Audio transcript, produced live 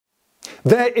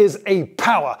There is a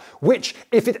power which,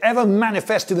 if it ever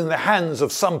manifested in the hands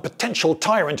of some potential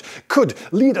tyrant, could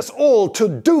lead us all to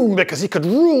doom, because he could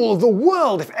rule the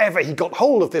world if ever he got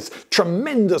hold of this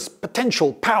tremendous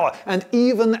potential power. And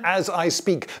even as I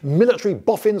speak, military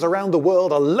boffins around the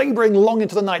world are labouring long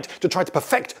into the night to try to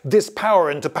perfect this power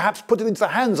and to perhaps put it into the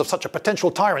hands of such a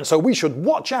potential tyrant. So we should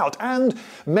watch out. And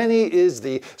many is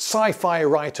the sci-fi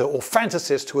writer or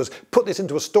fantasist who has put this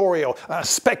into a story or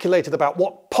speculated about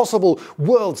what possible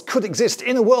worlds could exist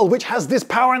in a world which has this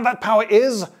power, and that power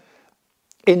is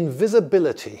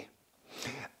invisibility.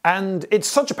 And it's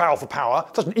such a powerful power,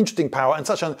 such an interesting power, and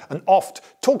such an oft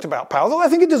talked about power that I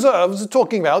think it deserves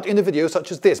talking about in a video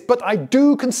such as this. But I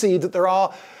do concede that there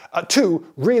are two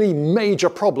really major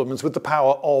problems with the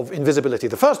power of invisibility.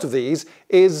 The first of these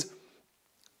is,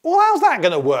 well, how's that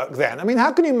going to work then? I mean,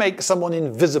 how can you make someone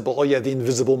invisible? Oh yeah, the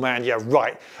invisible man, yeah,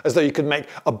 right. As though you could make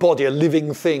a body, a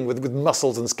living thing with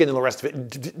muscles and skin and the rest of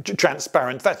it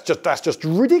transparent. That's just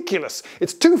ridiculous.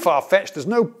 It's too far-fetched. There's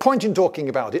no point in talking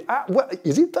about it. Well,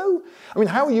 is it though? I mean,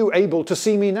 how are you able to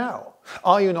see me now?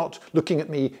 Are you not looking at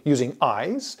me using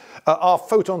eyes? Are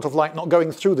photons of light not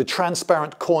going through the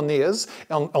transparent corneas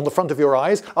on the front of your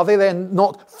eyes? Are they then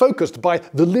not focused by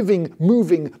the living,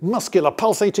 moving, muscular,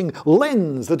 pulsating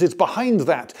lens that is behind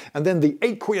that, and then the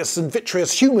aqueous and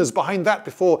vitreous humours behind that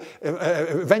before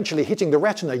eventually hitting the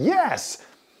retina? Yes!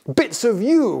 Bits of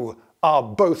you are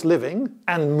both living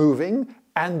and moving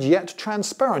and yet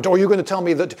transparent. Or are you going to tell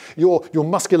me that your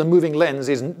muscular moving lens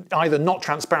is either not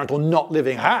transparent or not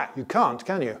living? Ha! You can't,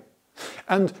 can you?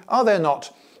 And are there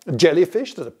not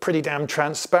jellyfish that are pretty damn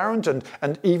transparent,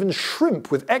 and even shrimp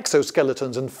with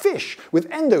exoskeletons, and fish with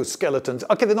endoskeletons?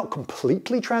 Okay, they're not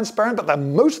completely transparent, but they're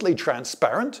mostly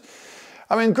transparent.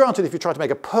 I mean, granted, if you try to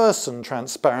make a person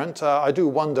transparent, I do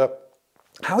wonder,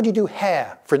 how do you do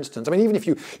hair, for instance? I mean, even if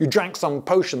you drank some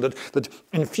potion that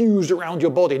infused around your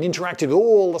body and interacted with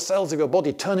all the cells of your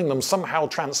body, turning them somehow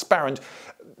transparent,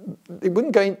 it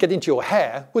wouldn't get into your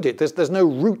hair, would it? There's no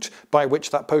route by which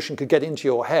that potion could get into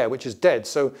your hair, which is dead.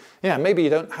 So, yeah, maybe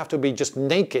you don't have to be just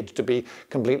naked to be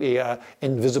completely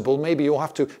invisible. Maybe you'll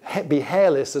have to be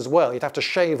hairless as well. You'd have to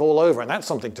shave all over, and that's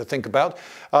something to think about.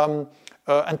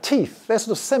 And teeth, they're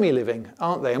sort of semi-living,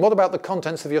 aren't they? And what about the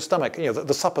contents of your stomach? You know,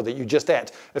 the supper that you just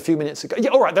ate a few minutes ago. Yeah,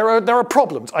 all right, there are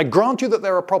problems. I grant you that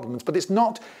there are problems, but it's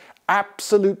not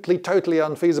absolutely, totally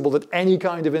unfeasible that any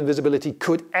kind of invisibility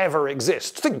could ever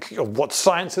exist. Think of what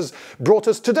science has brought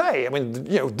us today. I mean,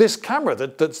 you know, this camera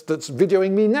that's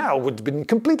videoing me now would have been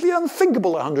completely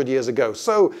unthinkable 100 years ago.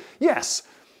 So, yes,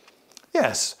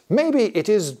 maybe it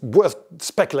is worth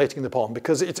speculating upon,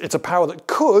 because it's a power that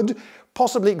could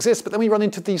possibly exist. But then we run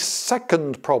into the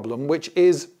second problem, which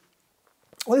is,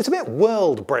 well, it's a bit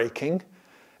world-breaking,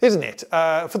 isn't it?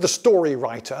 For the story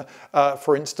writer,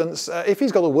 for instance, if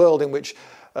he's got a world in which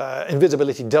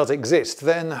invisibility does exist,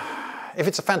 then if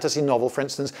it's a fantasy novel, for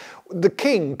instance, the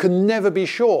king can never be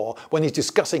sure when he's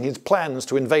discussing his plans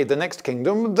to invade the next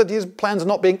kingdom that his plans are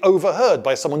not being overheard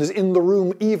by someone who's in the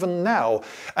room even now.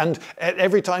 And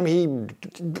every time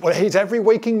his every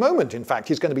waking moment, in fact,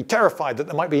 he's going to be terrified that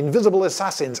there might be invisible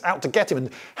assassins out to get him. And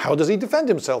how does he defend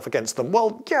himself against them?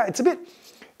 Well, yeah,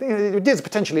 it is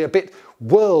potentially a bit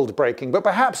world-breaking, but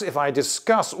perhaps if I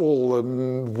discuss all the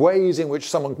ways in which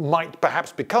someone might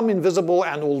perhaps become invisible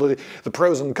and all the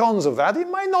pros and cons of that, it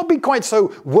might not be quite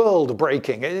so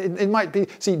world-breaking. It might be,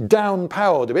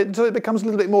 down-powered a bit, so it becomes a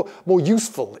little bit more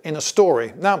useful in a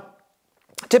story. Now,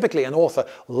 typically an author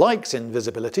likes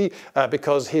invisibility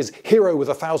because his hero with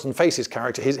 1,000 faces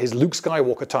character, his Luke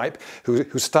Skywalker type,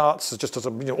 who starts just as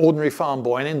an ordinary farm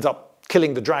boy and ends up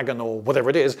killing the dragon or whatever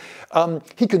it is,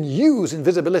 he can use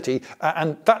invisibility,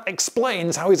 and that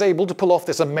explains how he's able to pull off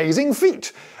this amazing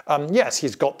feat. Yes,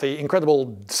 he's got the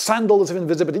incredible sandals of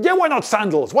invisibility. Yeah, why not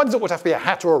sandals? Why does it always have to be a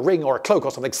hat or a ring or a cloak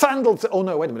or something? Sandals! Oh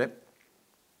no, wait a minute.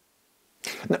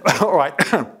 No, all right,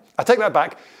 I take that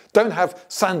back. Don't have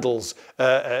sandals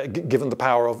given the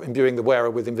power of imbuing the wearer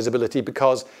with invisibility,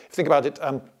 because if you think about it,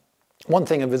 one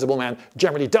thing Invisible Man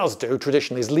generally does do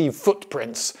traditionally is leave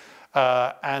footprints.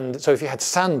 And so if you had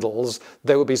sandals,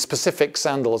 there would be specific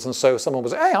sandals, and so someone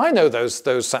would say, hey, I know those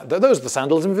are the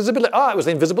sandals of invisibility. Ah, it was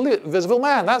the invisible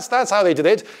man. That's how they did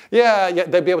it. Yeah,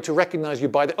 they'd be able to recognize you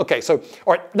by the... Okay, so,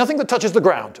 all right, nothing that touches the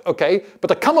ground, okay?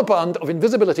 But a cummerbund of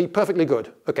invisibility, perfectly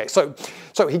good. Okay, so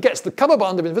he gets the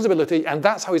cummerbund of invisibility, and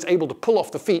that's how he's able to pull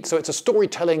off the feat. So it's a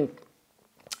storytelling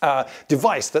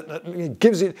device that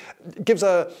gives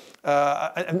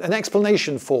an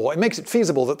explanation for. It makes it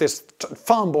feasible that this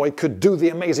farm boy could do the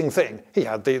amazing thing. He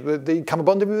had the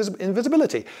cummerbund of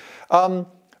invisibility.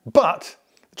 But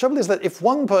The trouble is that if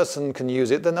one person can use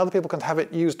it, then other people can have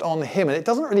it used on him, and it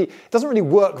doesn't really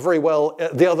work very well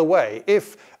the other way.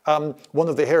 If one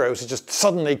of the heroes is just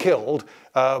suddenly killed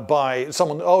by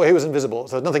someone, oh, he was invisible,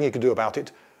 so there's nothing he could do about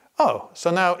it. Oh, so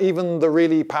now even the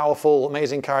really powerful,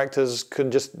 amazing characters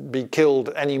can just be killed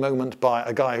at any moment by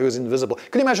a guy who's invisible.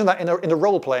 Can you imagine that in a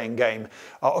role-playing game?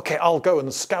 Okay, I'll go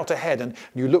and scout ahead, and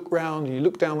you look round, and you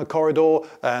look down the corridor,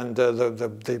 and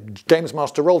the games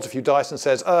master rolls a few dice and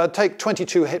says, take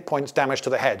 22 hit points damage to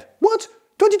the head. What?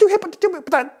 22 hit points?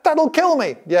 That'll kill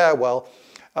me. Yeah, well,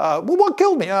 what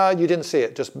killed me? You didn't see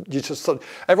it.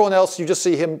 Everyone else, you just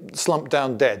see him slump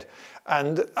down dead.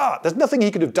 And there's nothing he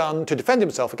could have done to defend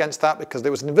himself against that, because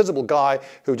there was an invisible guy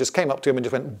who just came up to him and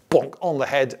just went bonk on the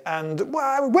head. And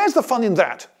where's the fun in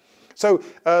that? So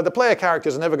the player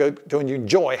characters are never going to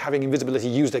enjoy having invisibility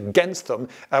used against them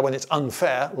when it's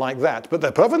unfair like that. But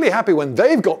they're perfectly happy when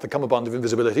they've got the cummerbund of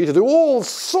invisibility to do all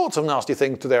sorts of nasty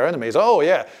things to their enemies. Oh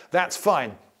yeah, that's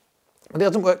fine. But it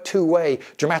doesn't work two-way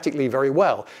dramatically very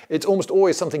well. It's almost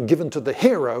always something given to the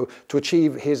hero to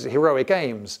achieve his heroic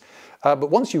aims.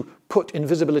 But once you put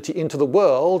invisibility into the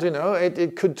world, you know,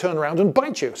 it could turn around and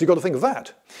bite you. So you've got to think of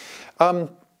that.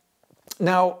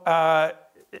 Now,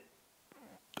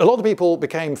 a lot of people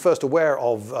became first aware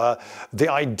of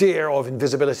the idea of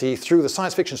invisibility through the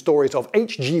science fiction stories of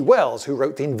H.G. Wells, who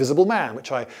wrote The Invisible Man,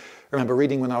 which I remember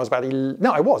reading when I was about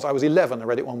I was 11. I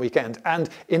read it one weekend. And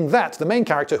in that, the main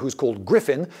character, who's called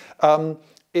Griffin,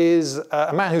 is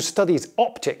a man who studies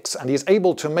optics, and he's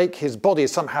able to make his body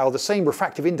somehow the same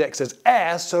refractive index as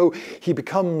air, so he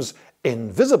becomes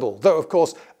invisible, though of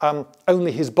course only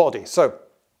his body. So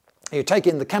you take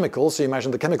in the chemicals, so you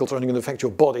imagine the chemicals are only going to affect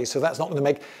your body, so that's not going to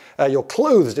make your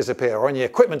clothes disappear or any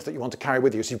equipment that you want to carry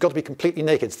with you, so you've got to be completely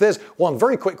naked. So there's one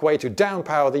very quick way to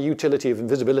downpower the utility of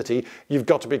invisibility. You've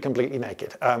got to be completely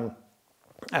naked.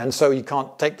 And so you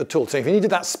can't take the tool. So if you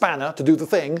needed that spanner to do the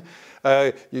thing,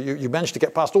 you manage to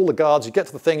get past all the guards, you get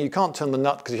to the thing, you can't turn the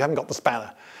nut because you haven't got the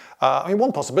spanner. I mean,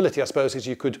 one possibility, I suppose, is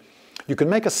you could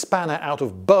make a spanner out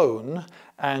of bone,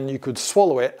 and you could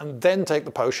swallow it and then take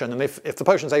the potion. And if the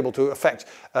potion is able to affect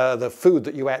the food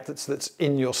that you ate that's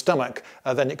in your stomach,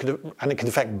 then it could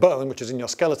affect bone, which is in your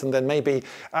skeleton. Then maybe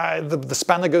the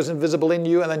spanner goes invisible in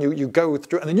you, and then you go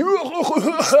through, and then you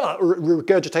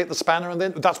regurgitate the spanner, and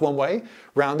then that's one way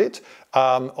round it.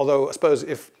 Although I suppose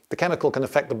if the chemical can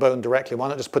affect the bone directly, why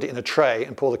not just put it in a tray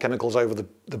and pour the chemicals over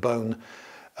the bone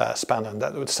spanner, and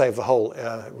that would save the whole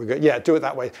yeah, do it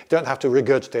that way. You don't have to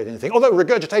regurgitate anything. Although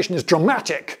regurgitation is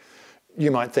dramatic,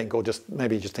 you might think, or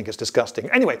maybe you just think it's disgusting.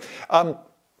 Anyway,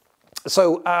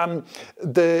 so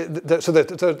there's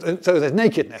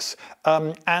nakedness,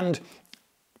 and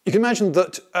you can imagine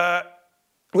that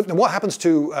what happens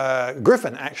to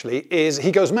Griffin, actually, is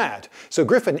he goes mad. So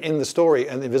Griffin, in the story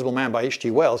The Invisible Man by H.G.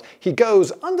 Wells, he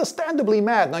goes understandably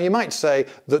mad. Now, you might say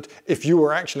that if you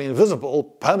were actually invisible,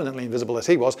 permanently invisible as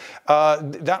he was,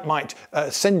 that might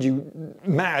send you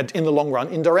mad in the long run,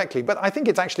 indirectly. But I think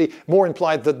it's actually more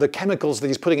implied that the chemicals that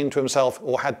he's putting into himself,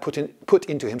 or had put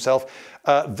into himself,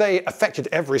 they affected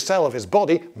every cell of his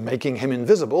body, making him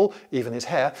invisible, even his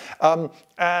hair. So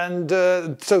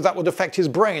that would affect his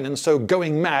brain, and so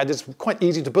going mad is quite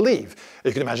easy to believe.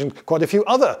 You can imagine quite a few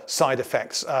other side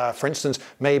effects. For instance,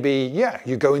 maybe, yeah,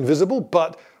 you go invisible,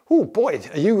 but oh boy,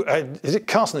 is it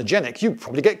carcinogenic? You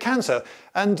probably get cancer.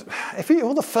 And if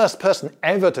you're the first person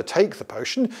ever to take the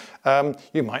potion,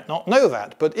 you might not know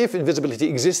that. But if invisibility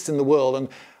exists in the world, and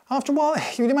after a while,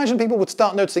 you'd imagine people would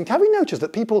start noticing. Have you noticed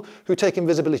that people who take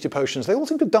invisibility potions, they all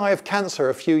seem to die of cancer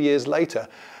a few years later?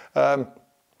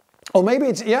 Or maybe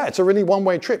it's a really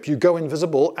one-way trip. You go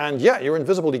invisible, and yeah, you're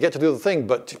invisible, you get to do the thing,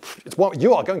 but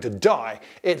you are going to die.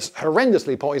 It's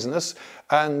horrendously poisonous,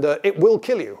 and it will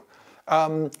kill you.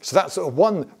 So that's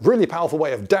one really powerful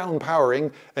way of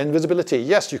downpowering invisibility.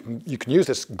 Yes, you can use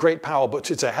this great power, but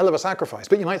it's a hell of a sacrifice.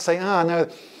 But you might say, no,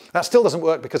 that still doesn't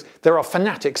work, because there are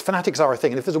fanatics. Fanatics are a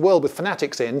thing, and if there's a world with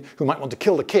fanatics in who might want to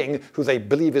kill the king, who they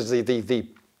believe is the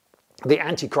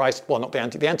antichrist, well, not the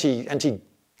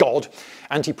anti-god,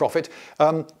 anti-prophet,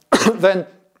 then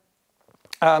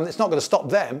it's not going to stop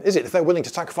them, is it? If they're willing to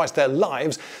sacrifice their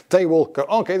lives, they will go,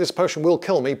 okay, this potion will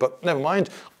kill me, but never mind.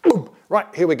 Boom, right,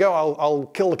 here we go, I'll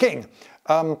kill the king.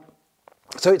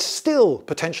 So it's still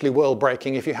potentially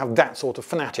world-breaking if you have that sort of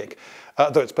fanatic.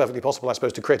 Though it's perfectly possible, I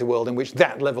suppose, to create a world in which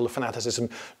that level of fanaticism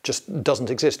just doesn't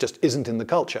exist, just isn't in the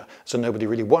culture, so nobody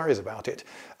really worries about it.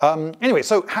 Anyway,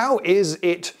 so how is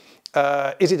it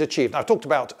achieved? I've talked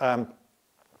about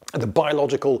the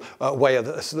biological way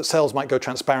that cells might go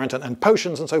transparent, and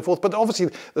potions and so forth, but obviously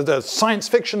the science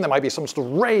fiction, there might be some sort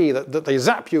of ray that they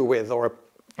zap you with, or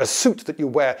a suit that you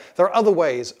wear. There are other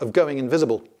ways of going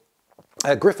invisible.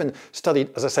 Griffin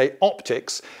studied, as I say,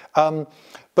 optics,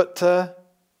 but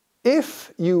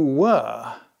if you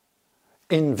were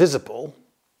invisible,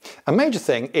 a major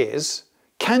thing is,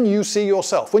 can you see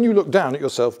yourself? When you look down at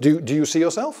yourself, do you see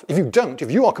yourself? If you don't,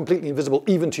 if you are completely invisible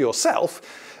even to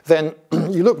yourself, then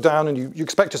you look down and you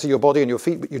expect to see your body and your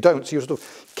feet, but you don't, so you sort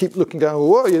of keep looking down,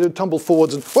 whoa, you tumble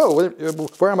forwards and, whoa,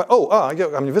 where am I? Oh,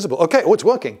 I'm invisible. Okay, oh, it's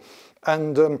working.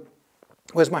 And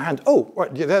where's my hand? Oh,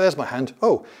 right, yeah, there's my hand.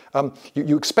 Oh,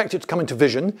 you expect it to come into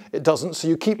vision. It doesn't, so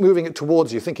you keep moving it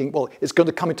towards you, thinking, well, it's going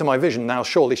to come into my vision now,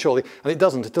 surely, surely. And it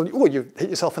doesn't until you hit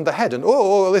yourself in the head and,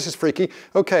 oh, this is freaky.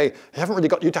 Okay, you haven't really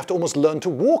got, you'd have to almost learn to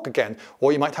walk again.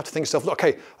 Or you might have to think to yourself,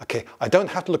 okay, I don't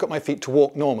have to look at my feet to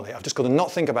walk normally. I've just got to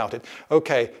not think about it.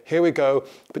 Okay, here we go.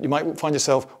 But you might find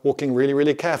yourself walking really,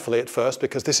 really carefully at first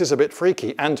because this is a bit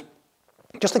freaky. And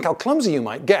just think how clumsy you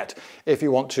might get if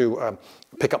you want to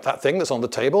pick up that thing that's on the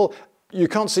table. You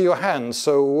can't see your hands,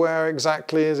 so where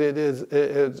exactly is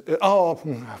it? Oh,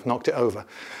 I've knocked it over.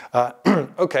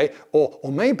 Okay,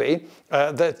 or maybe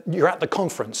that you're at the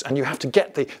conference and you have to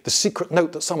get the secret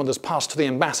note that someone has passed to the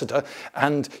ambassador,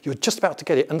 and you're just about to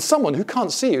get it, and someone who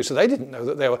can't see you, so they didn't know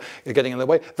that they were getting in the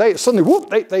way, they suddenly, whoop,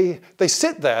 they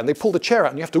sit there and they pull the chair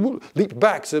out, and you have to whoop, leap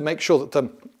back to make sure that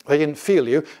they didn't feel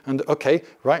you, and okay,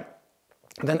 right.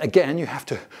 And then again, you have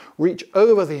to reach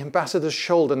over the ambassador's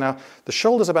shoulder. Now, the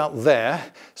shoulder's about there,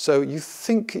 so you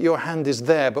think your hand is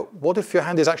there, but what if your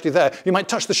hand is actually there? You might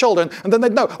touch the shoulder, and then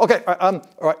they'd know. Okay, all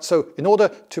right, so in order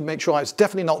to make sure it's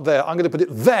definitely not there, I'm going to put it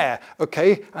there,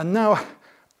 okay? And now,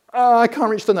 I can't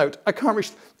reach the note. I can't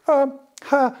reach...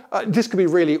 this could be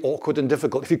really awkward and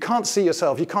difficult. If you can't see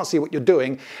yourself, you can't see what you're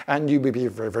doing, and you would be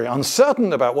very, very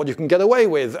uncertain about what you can get away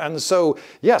with. And so,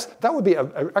 yes, that would be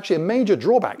actually a major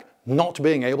drawback, not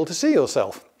being able to see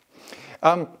yourself.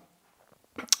 But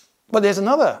there's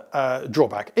another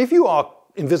drawback. If you are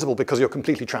invisible because you're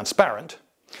completely transparent,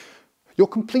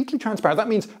 that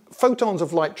means photons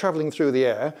of light traveling through the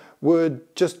air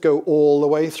would just go all the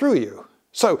way through you.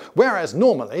 So, whereas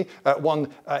normally one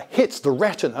hits the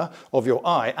retina of your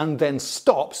eye and then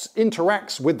stops,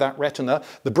 interacts with that retina,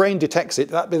 the brain detects it,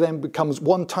 that then becomes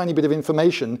one tiny bit of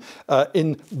information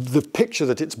in the picture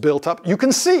that it's built up, you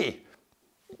can see.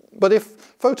 But if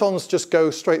photons just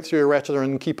go straight through your retina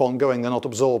and keep on going, they're not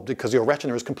absorbed because your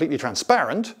retina is completely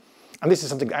transparent. And this is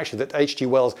something actually that H.G.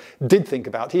 Wells did think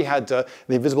about. He had the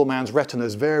Invisible Man's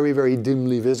retinas very, very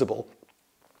dimly visible.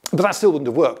 But that still wouldn't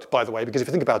have worked, by the way, because if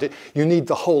you think about it, you need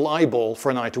the whole eyeball for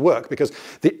an eye to work, because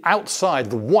the outside,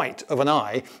 the white of an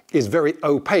eye, is very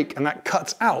opaque, and that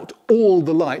cuts out all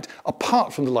the light,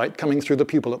 apart from the light coming through the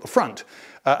pupil at the front.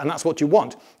 And that's what you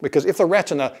want, because if the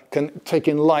retina can take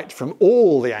in light from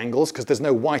all the angles, because there's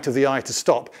no white of the eye to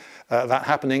stop that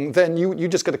happening, then you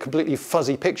just get a completely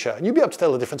fuzzy picture. And you'd be able to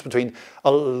tell the difference between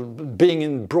being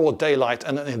in broad daylight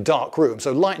and in a dark room.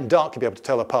 So light and dark you'd be able to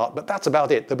tell apart, but that's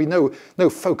about it. There'd be no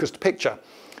focused picture.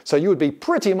 So you would be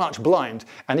pretty much blind.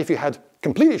 And if you had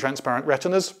completely transparent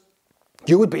retinas,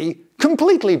 you would be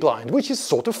completely blind, which is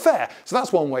sort of fair. So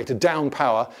that's one way to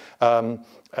downpower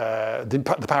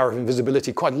the power of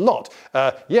invisibility quite a lot.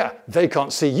 Yeah, they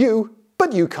can't see you,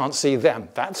 but you can't see them.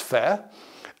 That's fair.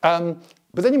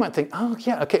 But then you might think, oh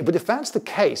yeah, okay, but if that's the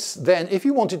case, then if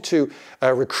you wanted to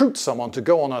recruit someone to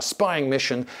go on a spying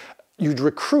mission, you'd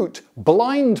recruit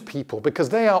blind people because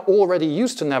they are already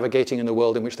used to navigating in a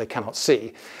world in which they cannot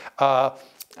see.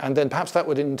 And then perhaps that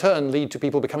would in turn lead to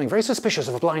people becoming very suspicious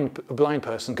of a blind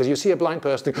person, because you see a blind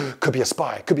person, could be a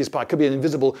spy, could be a spy, could be an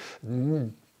invisible,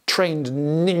 trained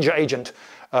ninja agent.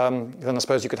 Then I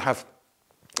suppose you could have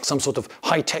some sort of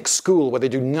high-tech school where they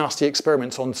do nasty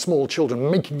experiments on small children,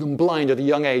 making them blind at a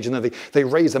young age, and then they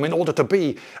raise them in order to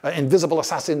be invisible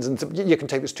assassins. And you can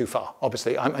take this too far,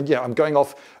 obviously. I'm going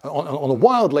off on a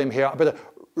wild limb here. I better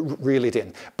reel it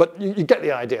in. But you get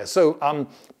the idea. So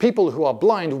people who are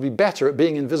blind would be better at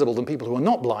being invisible than people who are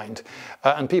not blind.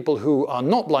 And people who are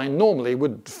not blind normally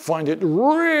would find it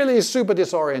really super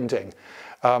disorienting.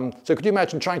 So could you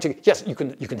imagine trying to, yes, you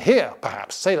can hear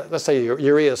perhaps, let's say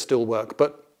your ears still work,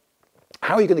 but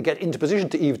how are you going to get into position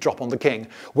to eavesdrop on the king?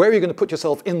 Where are you going to put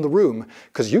yourself in the room?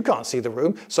 Because you can't see the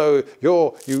room, so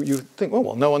you think, oh,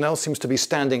 well, no one else seems to be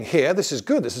standing here. This is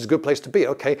good place to be.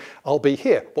 Okay, I'll be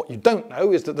here. What you don't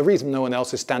know is that the reason no one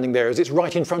else is standing there is it's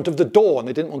right in front of the door, and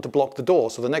they didn't want to block the door.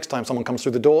 So the next time someone comes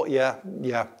through the door, yeah,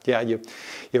 you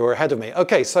were ahead of me.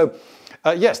 Okay, so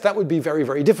yes, that would be very,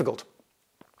 very difficult.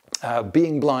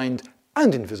 Being blind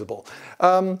and invisible.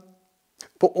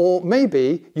 Or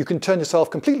maybe you can turn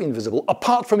yourself completely invisible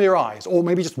apart from your eyes, or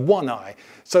maybe just one eye.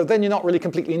 So then you're not really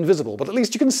completely invisible, but at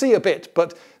least you can see a bit.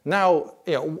 But now,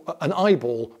 an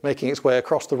eyeball making its way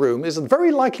across the room is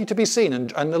very likely to be seen,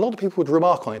 and a lot of people would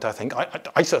remark on it, I think.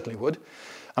 I certainly would.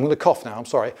 I'm going to cough now, I'm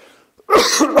sorry.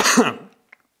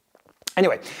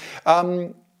 Anyway,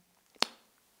 but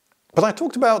I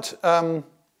talked about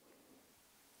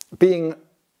being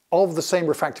of the same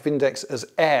refractive index as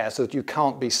air so that you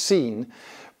can't be seen.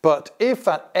 But if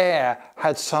that air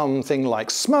had something like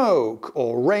smoke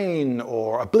or rain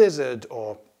or a blizzard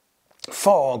or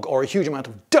fog or a huge amount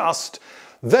of dust,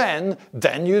 then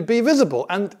you'd be visible.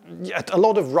 And yet a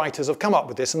lot of writers have come up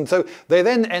with this, and so they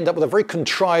then end up with a very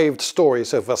contrived story.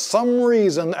 So for some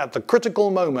reason, at the critical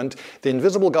moment, the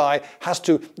invisible guy has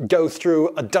to go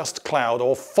through a dust cloud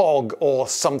or fog or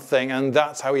something, and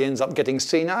that's how he ends up getting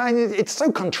seen. It's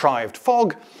so contrived.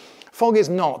 Fog is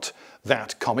not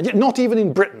that common, not even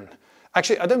in Britain.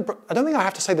 Actually, I don't think I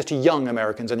have to say this to young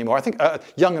Americans anymore. I think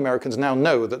young Americans now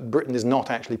know that Britain is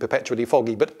not actually perpetually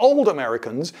foggy, but old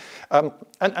Americans,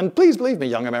 and please believe me,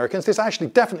 young Americans, this actually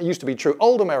definitely used to be true.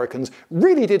 Old Americans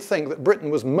really did think that Britain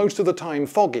was most of the time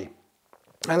foggy.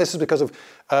 And this is because of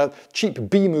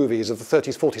cheap B-movies of the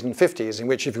 30s, 40s and 50s, in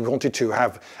which if you wanted to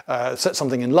have set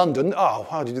something in London, oh,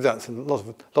 how do you do that? It's a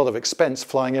lot of expense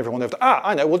flying everyone over.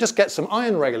 I know, we'll just get some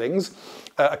iron railings,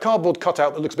 a cardboard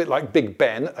cutout that looks a bit like Big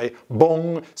Ben, a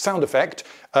bong sound effect,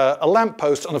 a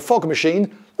lamppost and a fog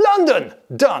machine. London!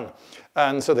 Done!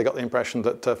 And so they got the impression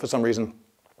that for some reason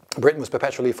Britain was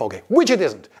perpetually foggy, which it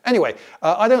isn't. Anyway,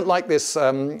 I don't like this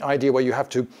idea where you have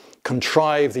to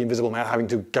contrive the invisible man having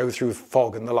to go through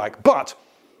fog and the like, but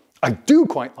I do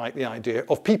quite like the idea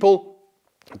of people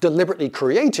deliberately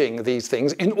creating these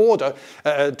things in order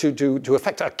to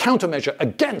effect a countermeasure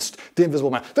against the invisible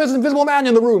man. There's an invisible man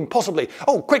in the room, possibly.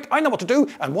 Oh, quick, I know what to do.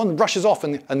 And one rushes off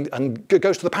and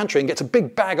goes to the pantry and gets a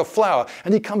big bag of flour,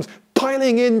 and he comes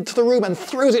piling into the room and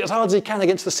throws it as hard as he can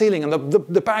against the ceiling, and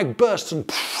the bag bursts and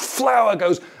flour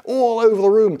goes all over the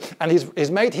room. And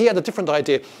his mate, he had a different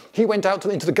idea. He went out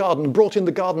into the garden, brought in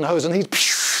the garden hose, and he's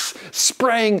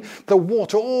spraying the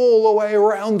water all the way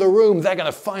around the room. They're going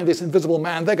to find this invisible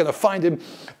man. They're going to find him.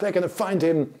 They're going to find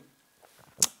him.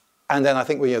 And then I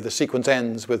think the sequence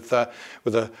ends with a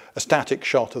static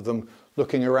shot of them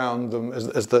looking around them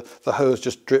as the hose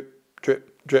just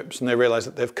drips, and they realise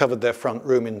that they've covered their front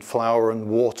room in flour and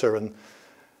water, and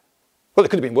well, it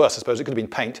could have been worse, I suppose. It could have been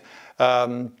paint.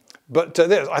 But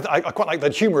I quite like the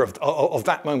humour of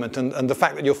that moment, and the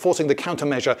fact that you're forcing the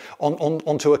countermeasure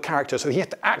onto a character, so he has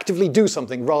to actively do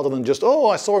something rather than just, oh,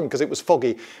 I saw him because it was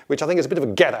foggy, which I think is a bit of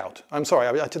a get-out. I'm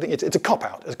sorry, I think it's a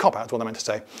cop-out. It's a cop-out is what I meant to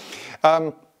say.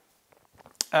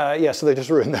 Yeah, so they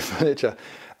just ruined their furniture.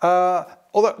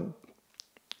 Although,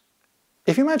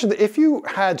 if you imagine that if you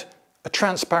had a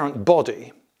transparent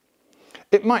body,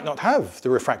 it might not have the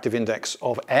refractive index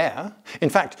of air. In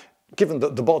fact, given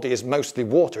that the body is mostly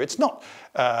water, it's not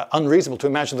unreasonable to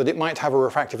imagine that it might have a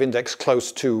refractive index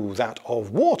close to that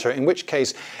of water, in which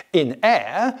case, in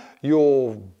air,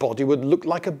 your body would look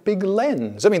like a big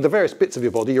lens. I mean, the various bits of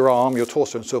your body, your arm, your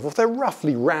torso and so forth, they're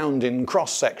roughly round in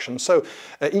cross-section, so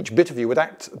each bit of you would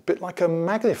act a bit like a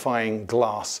magnifying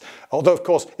glass. Although, of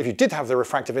course, if you did have the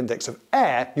refractive index of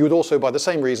air, you would also, by the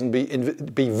same reason,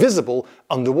 be visible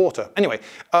underwater. Anyway,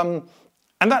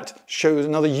 and that shows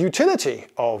another utility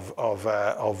of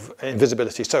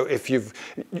invisibility. So if you're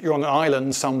on an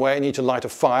island somewhere, you need to light a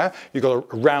fire, you've got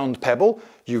a round pebble,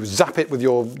 you zap it with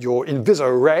your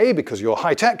Inviso ray because you're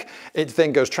high-tech, it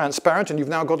then goes transparent, and you've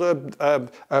now got a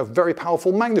very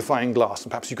powerful magnifying glass, and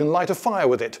perhaps you can light a fire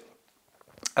with it.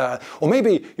 Or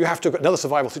maybe you have to, another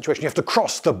survival situation, you have to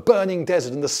cross the burning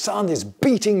desert and the sun is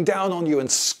beating down on you and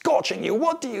scorching you.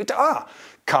 What do you do?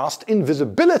 Cast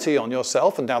invisibility on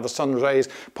yourself, and now the sun rays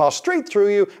pass straight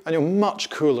through you and you're much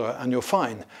cooler and you're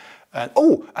fine.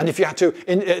 And if you had to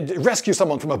rescue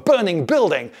someone from a burning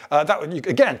building,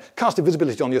 again, cast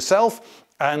invisibility on yourself,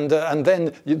 and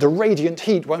then the radiant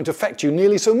heat won't affect you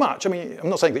nearly so much. I mean, I'm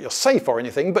not saying that you're safe or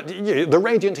anything, but the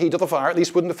radiant heat of the fire at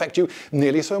least wouldn't affect you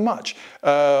nearly so much.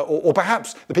 Or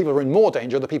perhaps the people who are in more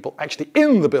danger are the people actually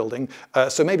in the building,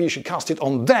 so maybe you should cast it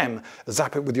on them,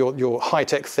 zap it with your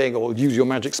high-tech thing, or use your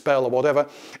magic spell or whatever,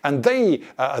 and they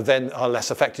then are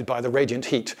less affected by the radiant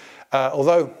heat.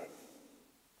 Although,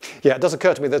 yeah, it does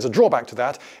occur to me there's a drawback to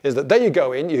that, is that there you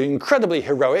go in, you're incredibly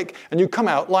heroic, and you come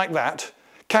out like that,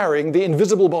 carrying the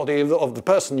invisible body of the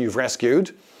person you've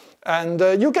rescued, and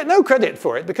you'll get no credit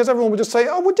for it, because everyone will just say,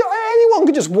 oh, anyone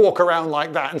could just walk around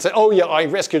like that and say, oh yeah, I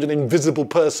rescued an invisible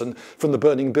person from the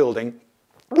burning building.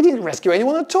 We didn't rescue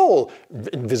anyone at all.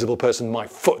 Invisible person, my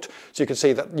foot. So you can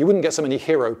see that you wouldn't get so many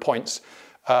hero points.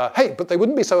 Hey, but they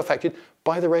wouldn't be so affected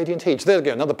by the radiant heat. So there we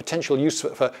go, another potential use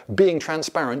for being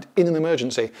transparent in an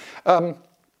emergency.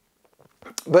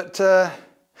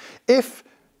 If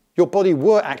your body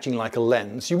were acting like a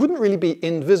lens, you wouldn't really be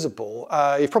invisible.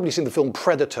 You've probably seen the film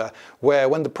Predator, where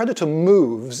when the predator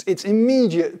moves, it's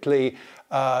immediately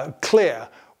clear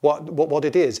what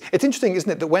it is. It's interesting, isn't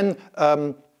it, that when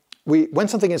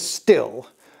something is still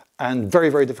and very,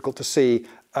 very difficult to see,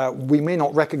 we may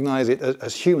not recognize it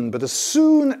as human, but as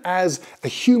soon as a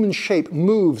human shape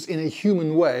moves in a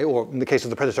human way, or in the case of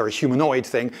the predator, a humanoid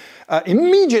thing,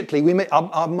 immediately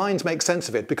our minds make sense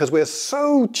of it, because we're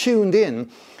so tuned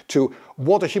in to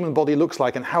what a human body looks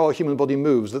like and how a human body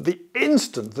moves, that the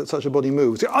instant that such a body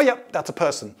moves, oh yeah, that's a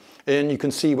person. And you can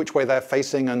see which way they're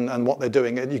facing and what they're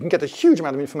doing. And you can get a huge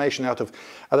amount of information out of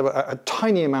a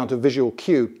tiny amount of visual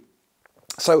cue.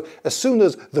 So as soon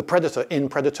as the predator in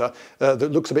Predator, that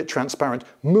looks a bit transparent,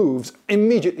 moves,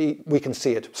 immediately we can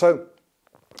see it. So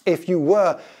if you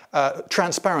were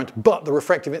transparent but the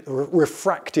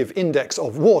refractive index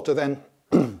of water, then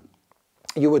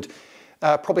you would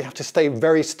probably have to stay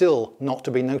very still not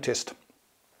to be noticed.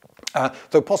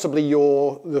 Though possibly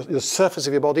the surface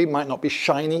of your body might not be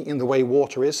shiny in the way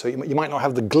water is, so you might not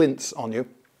have the glints on you,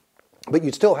 but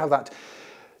you'd still have that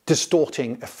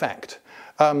distorting effect.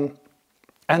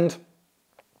 And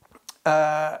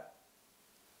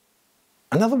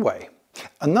another way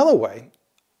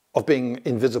of being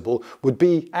invisible would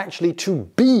be actually to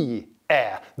be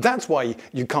air. That's why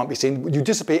you can't be seen. You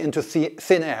disappear into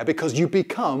thin air because you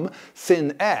become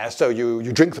thin air. So you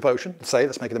drink the potion, say,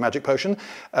 let's make it a magic potion.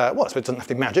 Well, it doesn't have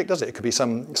to be magic, does it? It could be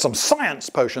some science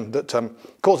potion that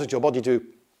causes your body to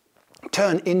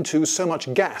turn into so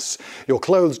much gas. Your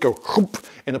clothes go whoop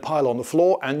in a pile on the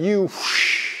floor, and you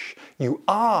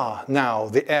are now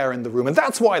the air in the room. And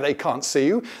that's why they can't see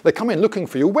you. They come in looking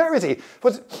for you. Where is he?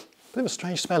 Bit of a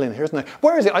strange smell in here, isn't there?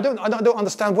 Where is it? I don't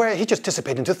understand where. He just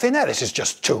disappeared into thin air. This is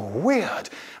just too weird.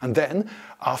 And then,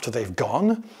 after they've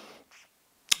gone,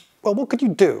 well, what could you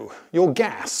do? Your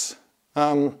gas.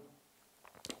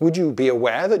 Would you be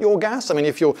aware that you're gas? I mean,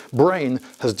 if your brain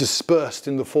has dispersed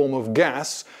in the form of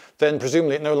gas, then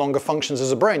presumably it no longer functions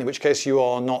as a brain, in which case you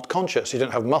are not conscious. You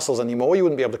don't have muscles anymore. You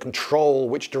wouldn't be able to control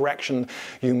which direction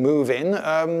you move in.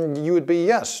 You would be,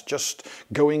 yes, just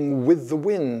going with the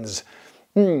winds.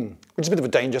 Which is a bit of a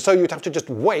danger. So you'd have to just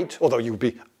wait, although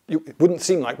it wouldn't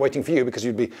seem like waiting for you because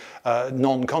you'd be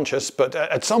non-conscious, but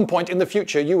at some point in the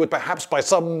future you would perhaps, by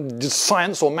some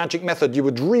science or magic method, you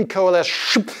would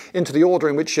recoalesce into the order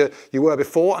in which you were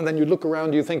before, and then you'd look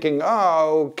around you thinking,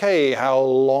 oh, okay, how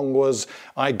long was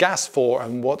I gas for,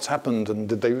 and what's happened, and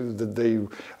have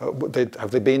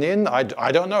they been in? I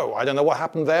don't know. I don't know what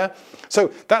happened there.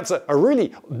 So that's a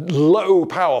really low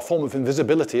power form of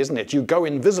invisibility, isn't it? You go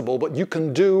invisible, but you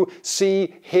can do,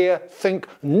 see, hear, think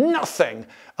nothing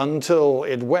until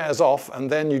it wears off, and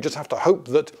then you just have to hope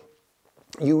that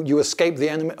you escape the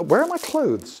enemy. Where are my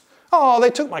clothes? Oh, they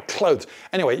took my clothes.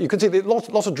 Anyway, you can see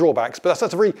lots of drawbacks, but so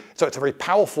it's a very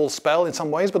powerful spell in some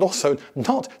ways, but also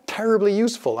not terribly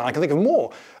useful. And I can think of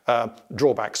more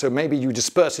drawbacks. So maybe you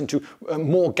disperse into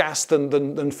more gas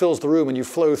than fills the room, and you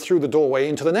flow through the doorway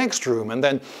into the next room. And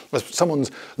then as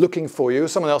someone's looking for you,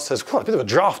 someone else says, "Well, a bit of a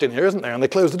draft in here, isn't there?" And they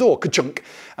close the door, ka-chunk.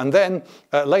 And then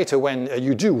later, when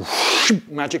you do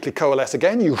magically coalesce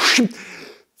again, you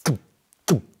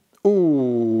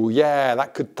ooh, yeah,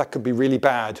 that could be really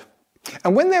bad.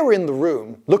 And when they were in the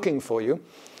room looking for you,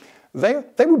 they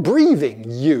were breathing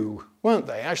you, weren't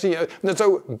they? Actually,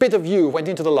 so a bit of you went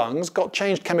into the lungs, got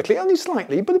changed chemically, only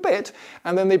slightly, but a bit,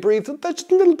 and then they breathed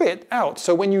just a little bit out.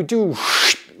 So when you do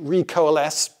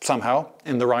recoalesce somehow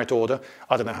in the right order,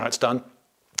 I don't know how it's done,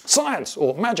 science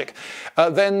or magic,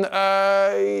 then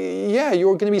yeah,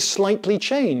 you're going to be slightly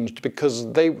changed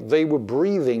because they were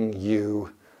breathing you.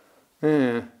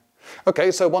 Yeah. Okay,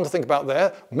 so one to think about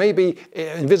there. Maybe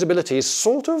invisibility is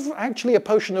sort of actually a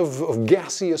potion of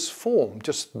gaseous form,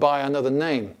 just by another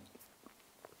name.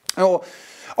 Or,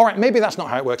 all right, maybe that's not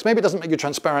how it works. Maybe it doesn't make you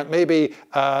transparent. Maybe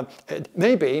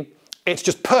it's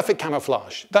just perfect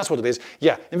camouflage. That's what it is.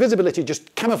 Yeah, invisibility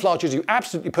just camouflages you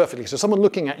absolutely perfectly. So someone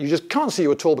looking at you just can't see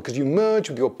you at all because you merge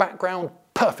with your background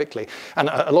perfectly. And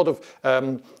a lot of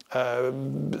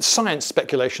science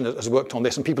speculation has worked on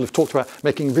this, and people have talked about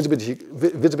making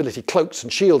visibility cloaks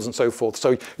and shields and so forth.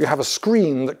 So you have a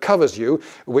screen that covers you,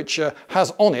 which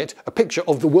has on it a picture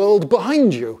of the world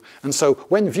behind you. And so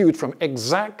when viewed from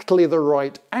exactly the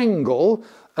right angle,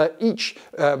 each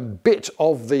bit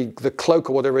of the cloak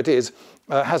or whatever it is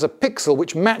has a pixel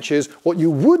which matches what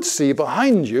you would see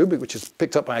behind you, which is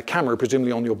picked up by a camera,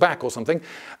 presumably on your back or something,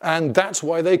 and that's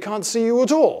why they can't see you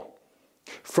at all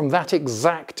from that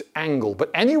exact angle.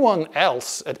 But anyone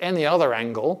else at any other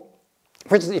angle,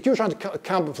 for instance, if you're trying to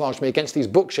camouflage me against these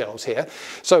bookshelves here,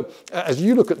 so as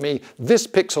you look at me, this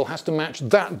pixel has to match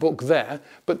that book there,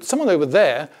 but someone over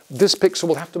there, this pixel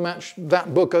will have to match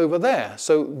that book over there.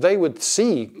 So they would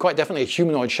see quite definitely a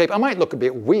humanoid shape. I might look a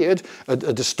bit weird, a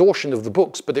distortion of the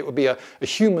books, but it would be a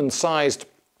human-sized,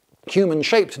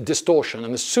 human-shaped distortion,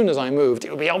 and as soon as I moved,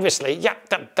 it would be obviously, yeah,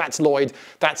 that's Lloyd,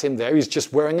 that's him there, he's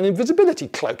just wearing an invisibility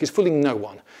cloak, he's fooling no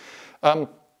one.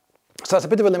 So that's a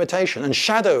bit of a limitation. And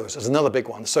shadows is another big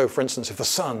one. So for instance, if the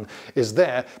sun is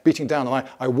there beating down and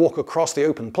I walk across the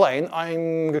open plain,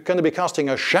 I'm going to be casting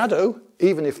a shadow,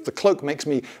 even if the cloak makes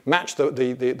me match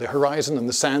the horizon and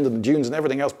the sand and the dunes and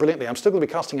everything else brilliantly. I'm still going to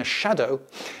be casting a shadow.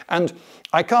 And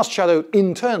I cast shadow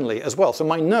internally as well. So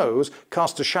my nose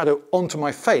casts a shadow onto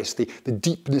my face. The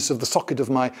deepness of the socket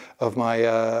of my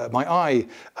eye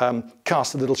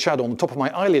casts a little shadow on the top of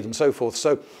my eyelid and so forth.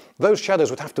 So those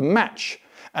shadows would have to match.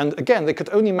 And again, they could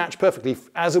only match perfectly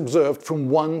as observed from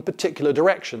one particular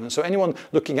direction. And so anyone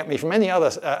looking at me from any other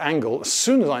angle, as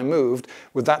soon as I moved,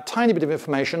 with that tiny bit of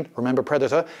information, remember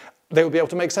predator, they would be able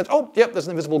to make sense. Oh, yep, there's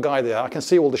an invisible guy there. I can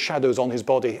see all the shadows on his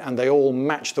body, and they all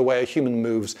match the way a human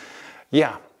moves.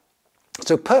 Yeah.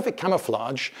 So perfect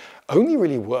camouflage only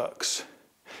really works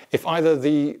if either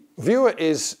the viewer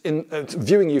is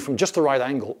viewing you from just the right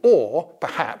angle, or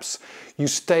perhaps you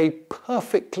stay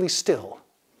perfectly still.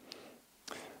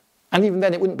 And even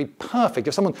then, it wouldn't be perfect.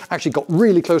 If someone actually got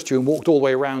really close to you and walked all the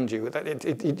way around you,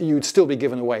 you'd still be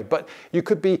given away. But you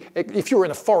could be, if you were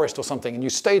in a forest or something and you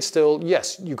stayed still,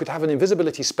 yes, you could have an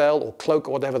invisibility spell or cloak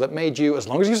or whatever that made you, as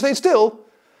long as you stayed still,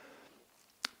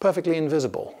 perfectly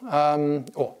invisible,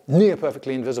 or near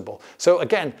perfectly invisible. So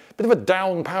again, a bit of a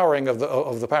down-powering of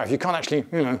the power. If you can't actually,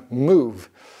 move.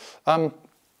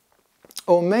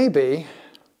 Or maybe,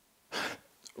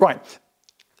 right.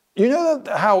 You know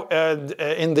how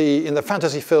in the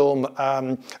fantasy film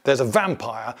there's a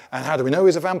vampire, and how do we know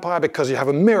he's a vampire? Because you have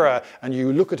a mirror and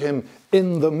you look at him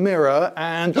in the mirror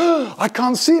and I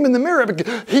can't see him in the mirror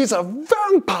because he's a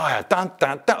vampire. Dun,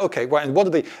 dun, dun. Okay, well, and one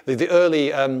of the early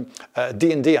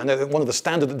D&D, I know that one of the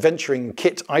standard adventuring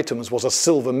kit items was a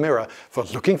silver mirror for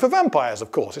looking for vampires,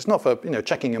 of course. It's not for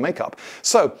checking your makeup.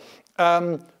 So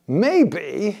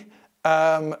maybe.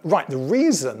 Right, the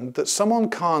reason that someone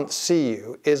can't see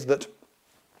you is that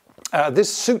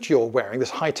this suit you're wearing,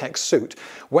 this high-tech suit,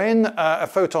 when a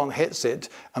photon hits it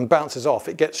and bounces off,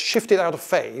 it gets shifted out of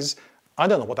phase. I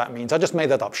don't know what that means, I just made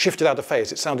that up, shifted out of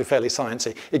phase, it sounded fairly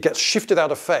sciencey. It gets shifted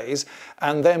out of phase,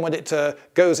 and then when it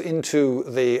goes into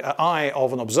the eye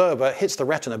of an observer, it hits the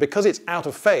retina. Because it's out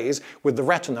of phase with the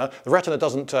retina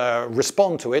doesn't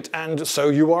respond to it, and so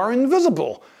you are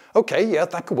invisible. Okay, yeah,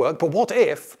 that could work, but what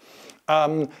if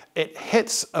it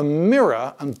hits a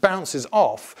mirror and bounces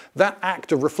off? That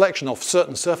act of reflection off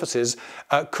certain surfaces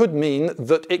could mean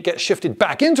that it gets shifted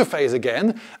back into phase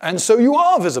again, and so you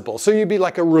are visible. So you'd be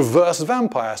like a reverse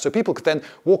vampire. So people could then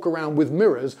walk around with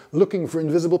mirrors looking for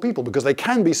invisible people because they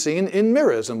can be seen in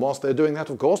mirrors. And whilst they're doing that,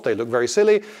 of course, they look very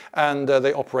silly, and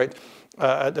they operate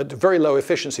at very low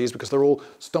efficiencies because they're all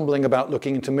stumbling about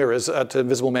looking into mirrors at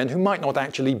invisible men who might not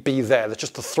actually be there. That's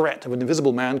just the threat of an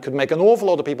invisible man could make an awful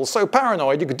lot of people so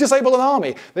paranoid you could disable an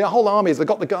army. There are whole armies, they've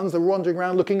got the guns, they're wandering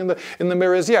around looking in the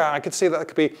mirrors. Yeah, I could see that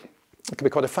could be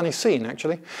quite a funny scene,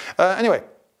 actually. Anyway.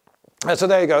 So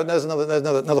there you go, there's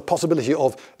another possibility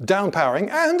of down-powering,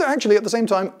 and actually at the same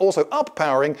time also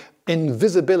up-powering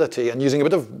invisibility and using a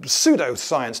bit of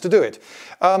pseudoscience to do it.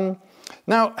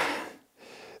 Now,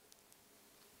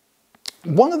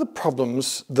 one of the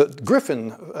problems that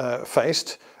Griffin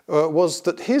faced was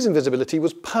that his invisibility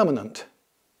was permanent.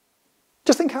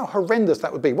 Just think how horrendous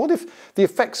that would be. What if the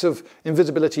effects of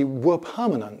invisibility were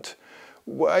permanent?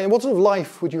 What sort of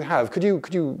life would you have? Could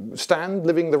you stand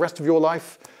living the rest of your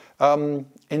life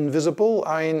invisible?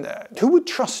 I mean, who would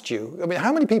trust you? I mean,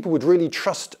 how many people would really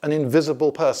trust an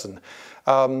invisible person?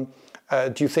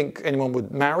 Do you think anyone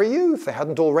would marry you if they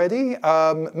hadn't already?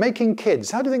 Making kids,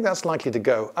 how do you think that's likely to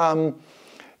go?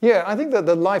 Yeah, I think that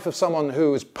the life of someone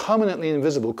who is permanently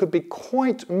invisible could be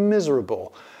quite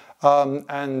miserable.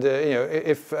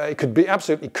 If it could be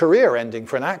absolutely career-ending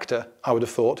for an actor, I would have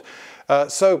thought.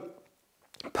 So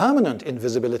permanent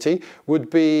invisibility would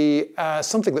be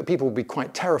something that people would be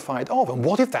quite terrified of. And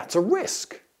what if that's a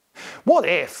risk? What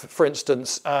if, for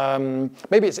instance,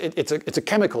 maybe it's a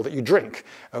chemical that you drink,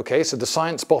 okay? So the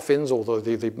science boffins or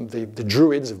the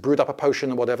druids have brewed up a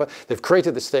potion or whatever, they've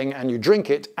created this thing and you drink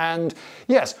it, and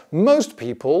yes, most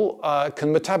people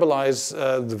can metabolize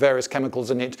the various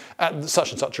chemicals in it at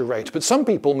such and such a rate, but some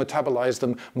people metabolize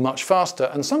them much faster,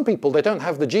 and some people, they don't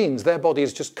have the genes, their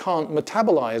bodies just can't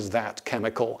metabolize that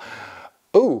chemical.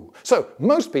 Ooh, so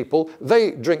most people,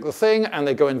 they drink the thing and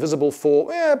they go invisible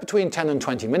for between 10 and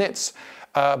 20 minutes.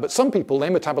 But some people, they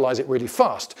metabolize it really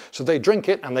fast. So they drink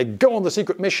it and they go on the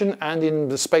secret mission, and in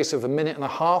the space of a minute and a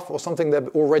half or something, they're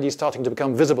already starting to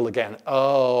become visible again.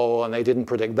 Oh, and they didn't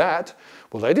predict that.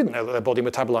 Well, they didn't know that their body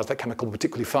metabolized that chemical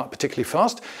particularly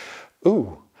fast.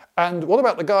 Ooh, and what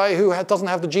about the guy who doesn't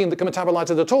have the gene that can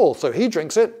metabolize it at all? So he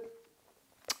drinks it,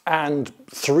 and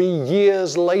 3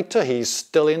 years later, he's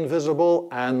still invisible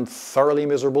and thoroughly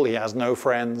miserable. He has no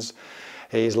friends.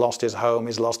 He's lost his home.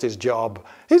 He's lost his job.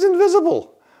 He's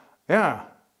invisible. Yeah.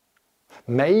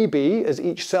 Maybe as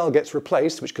each cell gets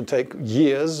replaced, which can take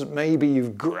years, maybe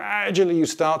gradually you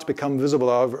start to become visible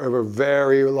over a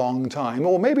very long time.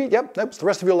 Or maybe, yep, that's the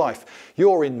rest of your life.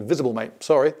 You're invisible, mate.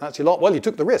 Sorry, that's your lot. Well, you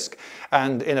took the risk.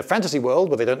 And in a fantasy world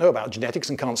where they don't know about genetics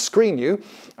and can't screen you,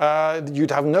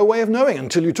 you'd have no way of knowing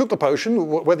until you took the potion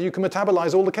whether you can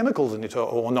metabolize all the chemicals in it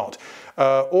or not.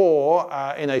 Or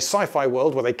in a sci-fi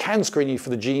world where they can screen you for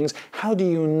the genes, how do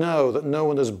you know that no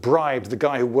one has bribed the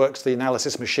guy who works the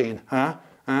analysis machine? Huh?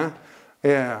 Huh?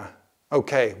 Yeah.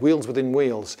 Okay. Wheels within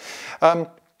wheels.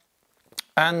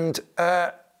 And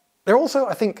there are also,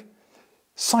 I think,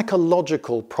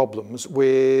 psychological problems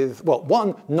with, well,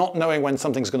 one, not knowing when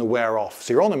something's going to wear off.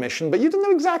 So you're on a mission, but you don't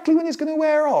know exactly when it's going to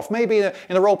wear off. Maybe in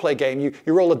a roleplay game, you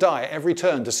roll a die every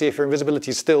turn to see if your invisibility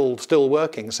is still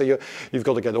working. So you've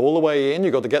got to get all the way in,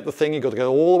 you've got to get the thing, you've got to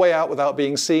go all the way out without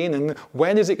being seen. And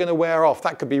when is it going to wear off?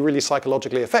 That could be really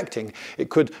psychologically affecting. It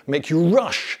could make you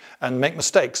rush and make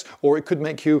mistakes, or it could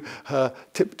make you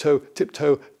tiptoe.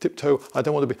 I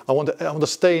don't want to be. I want to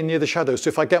stay near the shadows. So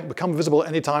if I become visible at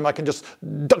any time, I can just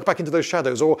duck back into those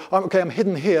shadows. Or I'm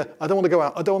hidden here. I don't want to go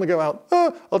out. I don't want to go out.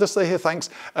 I'll just stay here.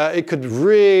 Thanks. It could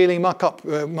really muck up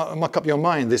your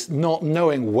mind. This not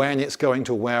knowing when it's going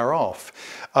to wear off.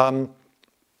 And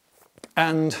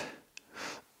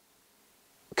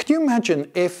could you imagine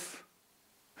if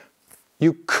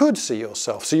you could see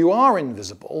yourself? So you are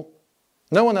invisible.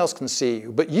 No one else can see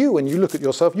you, but you, when you look at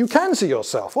yourself, you can see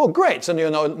yourself. Oh, great, so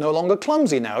you're no longer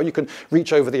clumsy now. You can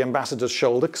reach over the ambassador's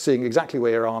shoulder, seeing exactly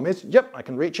where your arm is. Yep, I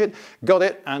can reach it, got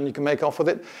it, and you can make off with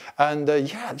it. And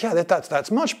yeah, that's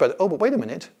much better. Oh, but wait a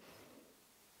minute.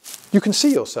 You can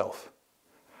see yourself.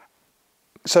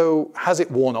 So has it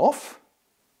worn off,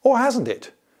 or hasn't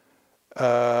it?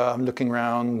 I'm looking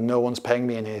around, no one's paying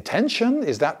me any attention.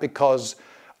 Is that because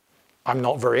I'm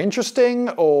not very interesting,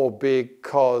 or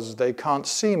because they can't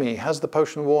see me? Has the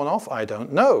potion worn off? I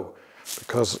don't know,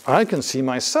 because I can see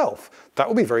myself. That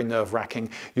would be very nerve-wracking.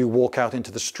 You walk out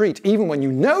into the street, even when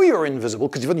you know you're invisible,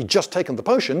 because you've only just taken the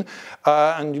potion,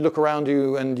 and you look around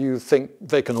you and you think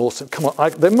they can also, come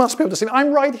on, they must be able to see me.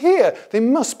 I'm right here. They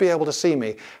must be able to see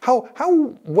me. How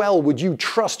well would you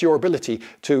trust your ability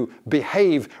to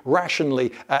behave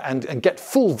rationally and get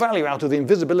full value out of the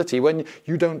invisibility when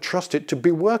you don't trust it to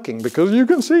be working? Because you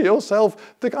can see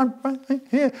yourself. Think, I'm right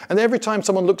here. And every time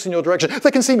someone looks in your direction,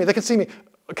 they can see me, they can see me.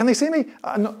 Can they see me?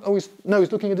 No,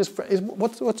 he's looking at his friend.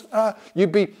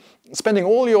 You'd be spending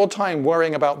all your time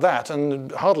worrying about that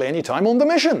and hardly any time on the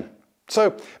mission.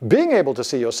 So being able to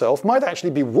see yourself might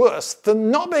actually be worse than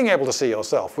not being able to see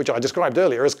yourself, which I described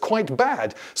earlier as quite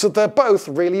bad. So they're both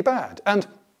really bad. And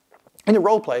in a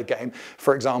role-play game,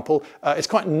 for example, it's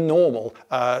quite normal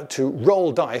to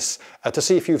roll dice to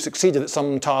see if you've succeeded at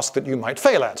some task that you might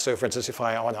fail at. So for instance, if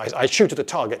I shoot at a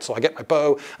target, so I get my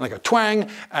bow and I go twang,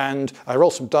 and I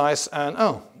roll some dice, and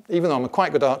oh, even though I'm a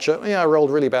quite good archer, yeah, I rolled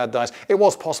really bad dice. It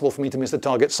was possible for me to miss the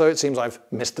target, so it seems I've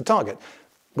missed the target.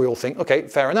 We all think, okay,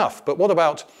 fair enough. But what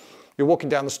about you're walking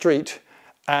down the street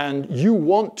and you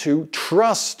want to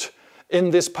trust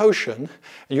in this potion?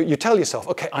 You tell yourself,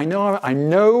 okay, I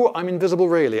know I'm invisible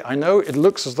really. I know it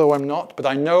looks as though I'm not, but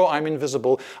I know I'm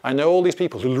invisible. I know all these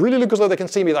people who really look as though they can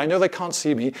see me. I know they can't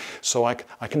see me, so I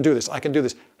can do this, I can do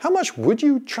this. How much would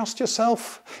you trust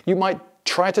yourself? You might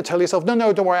try to tell yourself,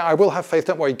 no, don't worry, I will have faith,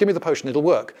 don't worry, give me the potion, it'll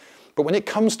work. But when it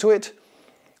comes to it,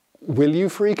 will you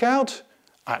freak out?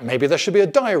 Maybe there should be a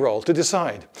die roll to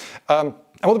decide. And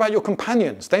what about your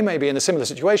companions? They may be in a similar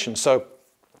situation. So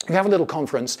you have a little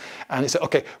conference and you say,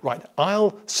 okay, right,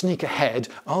 I'll sneak ahead,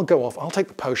 I'll go off, I'll take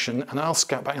the potion and I'll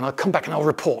scout back and I'll come back and I'll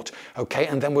report, okay,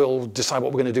 and then we'll decide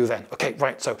what we're going to do then. Okay,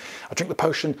 right, so I drink the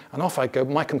potion and off I go.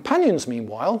 My companions,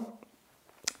 meanwhile,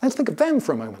 Let's think of them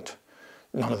for a moment.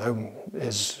 None of them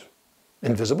is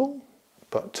invisible,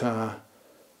 but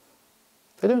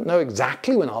they don't know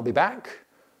exactly when I'll be back.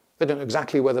 They don't know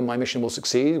exactly whether my mission will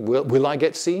succeed. Will I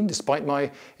get seen despite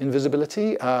my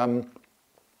invisibility?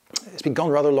 It's been gone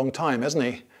rather a long time, hasn't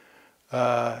he?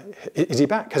 Is he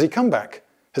back? Has he come back?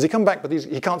 Has he come back, but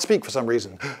he can't speak for some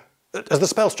reason? Has the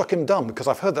spell struck him dumb? Because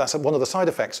I've heard that's one of the side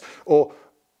effects. Or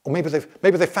maybe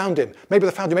they've found him. Maybe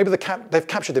they found him. Maybe they've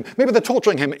captured him. Maybe they're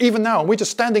torturing him even now, and we're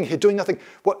just standing here doing nothing.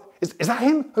 What is that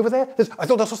him over there? I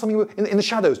thought I saw something in the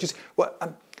shadows. Do you see? What?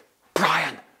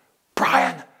 Brian,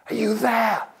 are you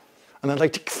there? And then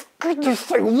like, goodness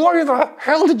sake, why the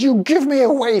hell did you give me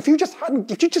away? If you just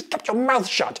kept your mouth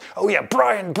shut. Oh yeah,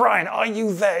 Brian, are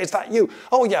you there? Is that you?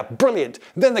 Oh yeah, brilliant.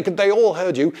 Then they all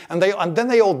heard you, and then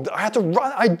I had to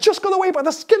run. I just got away by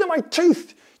the skin of my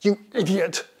teeth. You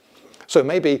idiot. So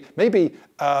maybe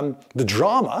the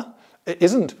drama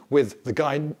isn't with the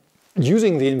guy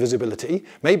using the invisibility.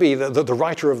 Maybe the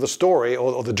writer of the story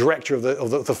or the director of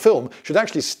the film should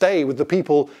actually stay with the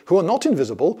people who are not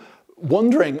invisible,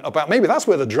 wondering about, maybe that's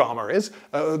where the drama is,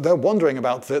 they're wondering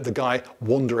about the guy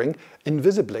wandering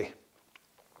invisibly.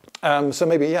 So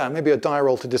maybe a die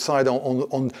roll to decide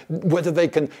on whether they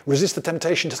can resist the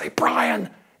temptation to say, Brian,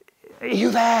 are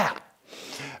you there?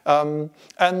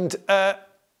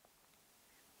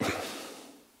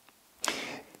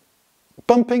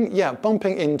 Bumping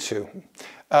into.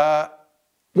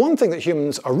 One thing that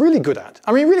humans are really good at,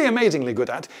 I mean really amazingly good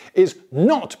at, is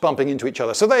not bumping into each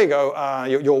other. So there you go,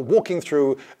 you're walking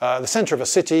through the centre of a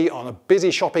city on a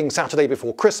busy shopping Saturday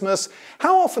before Christmas.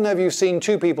 How often have you seen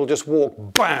two people just walk,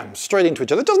 bam, straight into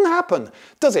each other? It doesn't happen,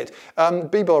 does it?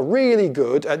 People are really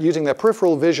good at using their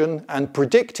peripheral vision and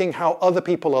predicting how other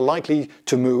people are likely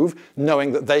to move,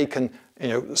 knowing that they can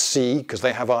see because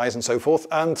they have eyes and so forth,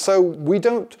 and so we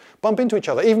don't bump into each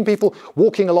other. Even people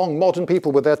walking along, modern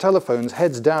people with their telephones,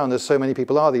 heads down, as so many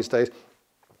people are these days,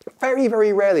 very,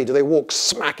 very rarely do they walk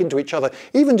smack into each other.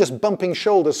 Even just bumping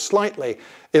shoulders slightly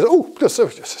is, oh,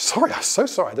 sorry, I'm so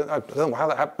sorry, I don't know how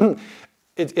that happened.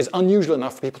 It is unusual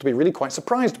enough for people to be really quite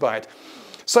surprised by it.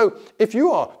 So if you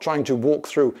are trying to walk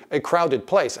through a crowded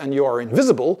place and you are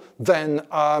invisible, then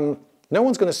no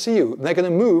one's going to see you. They're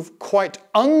going to move quite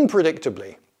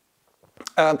unpredictably.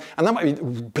 And that might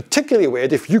be particularly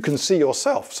weird if you can see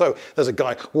yourself. So there's a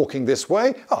guy walking this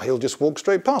way. Oh, he'll just walk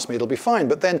straight past me. It'll be fine.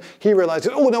 But then he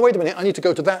realizes, oh, no, wait a minute. I need to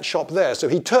go to that shop there. So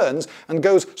he turns and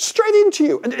goes straight into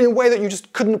you and in a way that you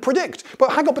just couldn't predict.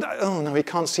 But hang on, oh, no, he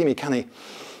can't see me, can he?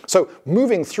 So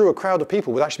moving through a crowd of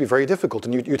people would actually be very difficult,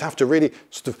 and you'd have to really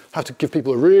have to give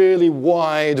people a really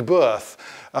wide berth.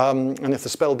 And if the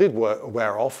spell did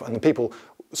wear off, and the people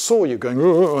saw you going,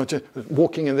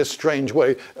 walking in this strange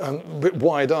way, a bit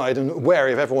wide-eyed and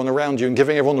wary of everyone around you and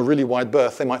giving everyone a really wide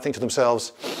berth, they might think to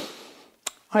themselves,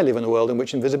 I live in a world in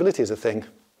which invisibility is a thing.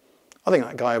 I think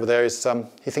that guy over there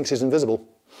he thinks he's invisible.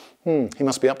 He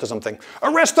must be up to something.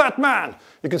 Arrest that man!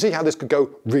 You can see how this could go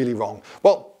really wrong.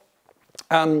 Well,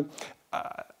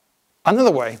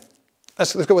 another way,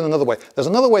 let's go with another way. There's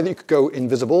another way that you could go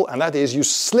invisible, and that is you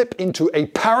slip into a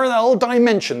parallel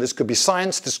dimension. This could be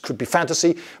science, this could be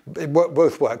fantasy,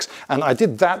 both works. And I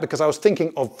did that because I was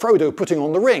thinking of Frodo putting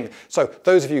on the ring. So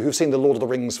those of you who've seen the Lord of the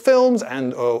Rings films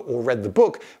and or read the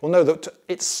book will know that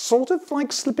it's sort of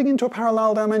like slipping into a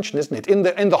parallel dimension, isn't it? In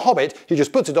the Hobbit, he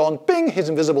just puts it on, bing, he's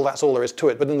invisible, that's all there is to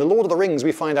it. But in the Lord of the Rings,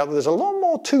 we find out that there's a lot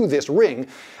more to this ring.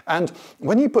 And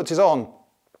when he puts it on,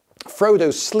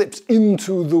 Frodo slips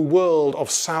into the world of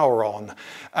Sauron,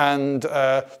 and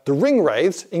the ring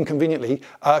wraiths, inconveniently,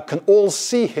 can all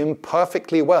see him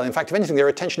perfectly well. In fact, if anything, their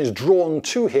attention is drawn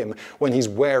to him when he's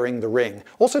wearing the ring.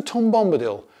 Also, Tom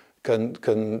Bombadil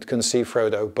can see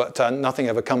Frodo, but nothing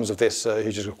ever comes of this.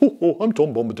 He just goes, oh, I'm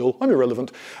Tom Bombadil, I'm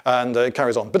irrelevant, and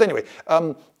carries on. But anyway,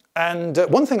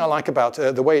 one thing I like about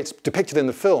the way it's depicted in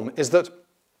the film is that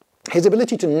his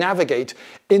ability to navigate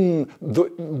in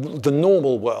the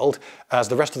normal world, as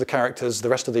the rest of the characters, the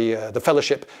rest of the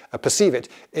Fellowship perceive it,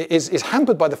 is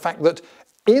hampered by the fact that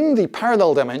in the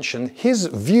parallel dimension, his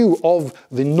view of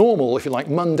the normal, if you like,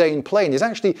 mundane plane is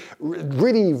actually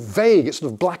really vague. It's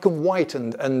sort of black and white,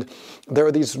 and there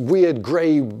are these weird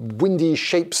grey, windy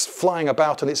shapes flying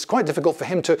about, and it's quite difficult for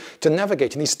him to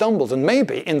navigate, and he stumbles. And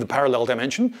maybe in the parallel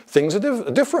dimension, things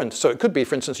are different. So it could be,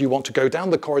 for instance, you want to go down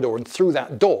the corridor and through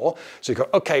that door. So you go,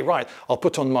 okay, right, I'll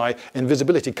put on my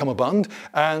invisibility cummerbund,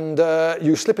 and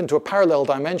you slip into a parallel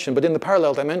dimension, but in the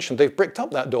parallel dimension, they've bricked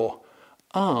up that door.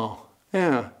 Oh.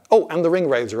 Yeah. Oh, and the ring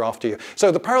wraiths are after you.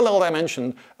 So the parallel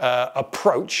dimension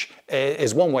approach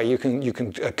is one way you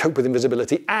can cope with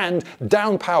invisibility and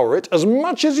downpower it as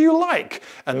much as you like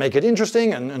and make it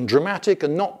interesting and dramatic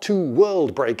and not too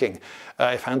world-breaking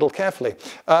if handled carefully.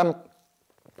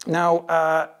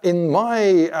 Now, in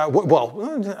my,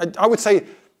 I would say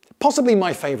possibly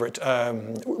my favourite,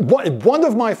 one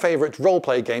of my favourite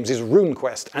roleplay games is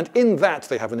RuneQuest, and in that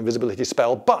they have an invisibility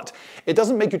spell, but it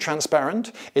doesn't make you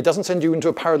transparent, it doesn't send you into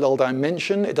a parallel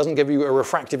dimension, it doesn't give you a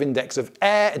refractive index of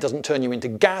air, it doesn't turn you into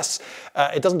gas,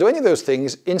 it doesn't do any of those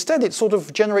things. Instead, it sort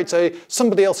of generates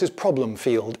somebody else's problem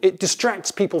field. It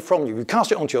distracts people from you. You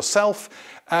cast it onto yourself,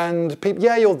 and people,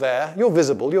 yeah, you're there, you're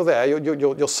visible, you're there,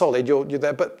 you're solid, you're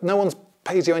there, but no one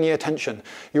pays you any attention.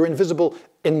 You're invisible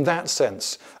in that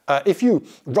sense. If you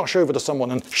rush over to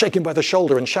someone and shake him by the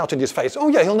shoulder and shout in his face, oh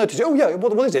yeah, he'll notice you. Oh yeah,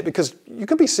 what is it? Because you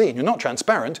can be seen, you're not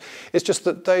transparent. It's just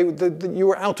that you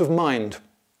were out of mind.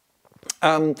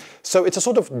 So it's a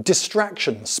sort of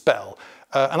distraction spell.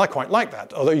 And I quite like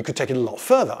that, although you could take it a lot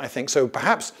further, I think. So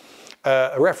perhaps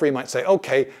a referee might say,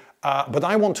 okay, but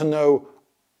I want to know,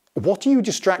 what are you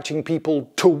distracting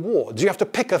people towards? You have to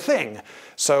pick a thing.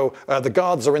 So the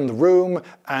guards are in the room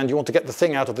and you want to get the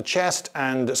thing out of the chest,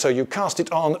 and so you cast it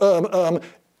on,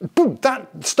 boom,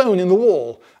 that stone in the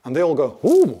wall. And they all go,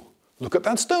 ooh, look at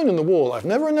that stone in the wall. I've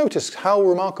never noticed how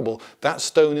remarkable that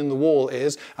stone in the wall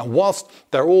is. And whilst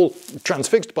they're all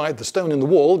transfixed by the stone in the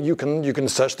wall, you can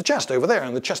search the chest over there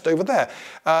and the chest over there.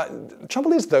 The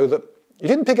trouble is, though, that you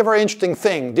didn't pick a very interesting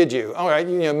thing, did you? All right,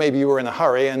 maybe you were in a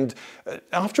hurry, and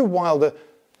after a while the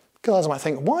guards might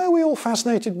think, why are we all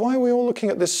fascinated? Why are we all looking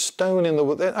at this stone in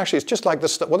the... Actually, it's just like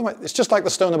it's just like the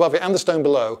stone above it and the stone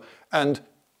below. And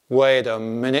wait a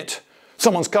minute,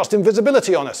 someone's cast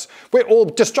invisibility on us. We're all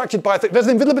distracted by a thing. There's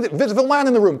an invisible man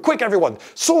in the room. Quick, everyone!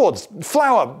 Swords,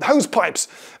 flour, hose pipes.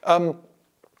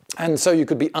 And so you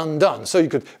could be undone. So you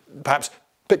could perhaps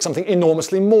pick something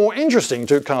enormously more interesting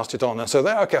to cast it on. And so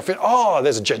there, okay, I feel, oh,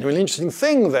 there's a genuinely interesting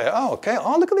thing there. Oh, okay,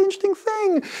 oh, look at the interesting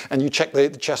thing. And you check the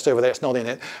chest over there, it's not in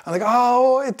it. And they go,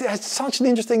 oh, it's such an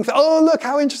interesting thing. Oh, look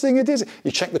how interesting it is.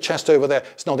 You check the chest over there,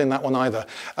 it's not in that one either.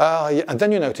 And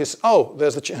then you notice, oh,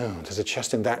 there's a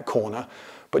chest in that corner.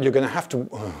 But you're going to have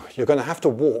to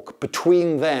walk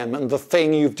between them and the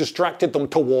thing you've distracted them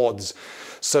towards.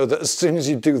 So that as soon as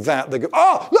you do that, they go,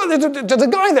 oh, look, there's a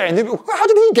guy there. And they go, how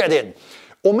did he get in?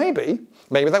 Or maybe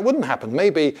that wouldn't happen.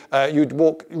 Maybe you'd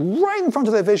walk right in front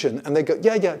of their vision and they go,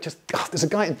 yeah, just, there's a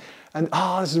guy, and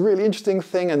this is a really interesting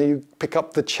thing, and then you pick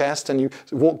up the chest and you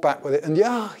walk back with it, and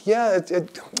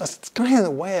it's going in the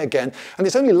way again. And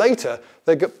it's only later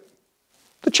they go,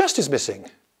 the chest is missing.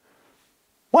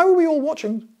 Why were we all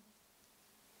watching? Do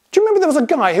you remember there was a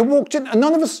guy who walked in and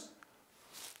none of us,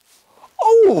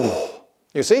 oh!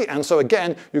 You see, and so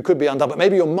again, you could be undone, but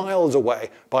maybe you're miles away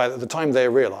by the time they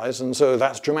realise, and so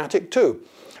that's dramatic too.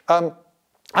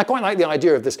 I quite like the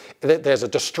idea of this, that there's a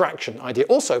distraction idea.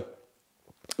 Also,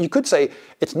 you could say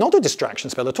it's not a distraction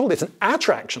spell at all, it's an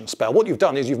attraction spell. What you've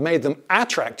done is you've made them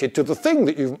attracted to the thing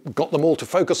that you've got them all to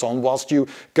focus on whilst you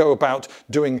go about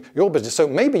doing your business. So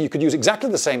maybe you could use exactly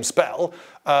the same spell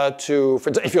for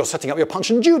instance, if you're setting up your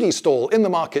Punch and Judy stall in the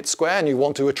market square and you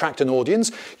want to attract an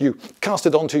audience, you cast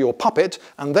it onto your puppet,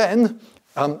 and then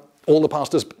all the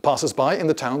passers-by in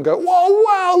the town go, whoa,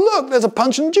 wow, look, there's a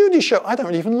Punch and Judy show. I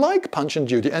don't even like Punch and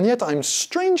Judy, and yet I'm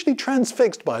strangely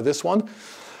transfixed by this one.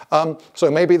 So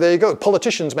maybe there you go,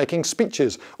 politicians making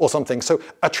speeches or something. So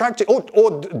attractive,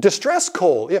 or distress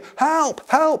call, yeah, help,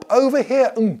 help, over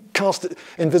here, cast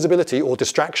invisibility or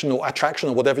distraction or attraction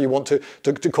or whatever you want to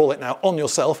call it now on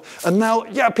yourself. And now,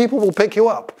 yeah, people will pick you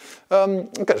up. Okay,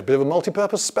 it's a bit of a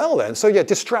multi-purpose spell then. So yeah,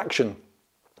 distraction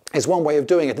is one way of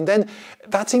doing it. And then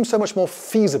that seems so much more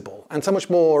feasible and so much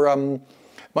more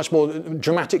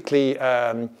dramatically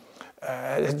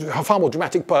far more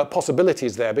dramatic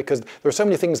possibilities there, because there are so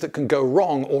many things that can go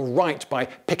wrong or right by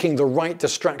picking the right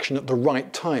distraction at the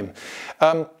right time.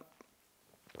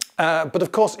 But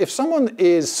of course, if someone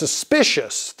is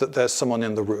suspicious that there's someone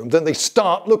in the room, then they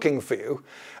start looking for you,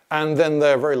 and then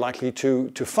they're very likely to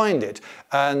find it.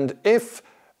 And if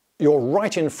you're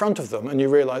right in front of them and you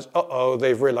realise, uh-oh,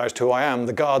 they've realised who I am,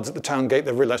 the guards at the town gate,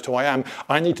 they've realised who I am,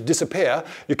 I need to disappear,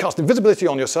 you cast invisibility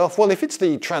on yourself. Well, if it's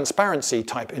the transparency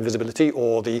type invisibility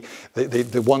or the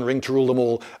one ring to rule them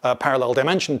all parallel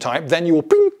dimension type, then you will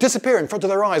ping, disappear in front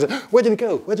of their eyes. Where did he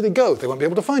go? Where did he go? They won't be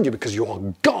able to find you because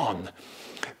you're gone.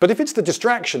 But if it's the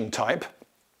distraction type,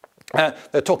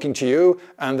 they're talking to you,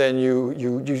 and then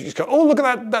you just go, oh, look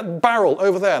at that barrel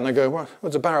over there. And they go,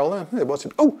 what's a barrel there? What's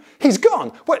it? Oh, he's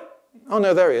gone. What? Oh,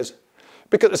 no, there he is.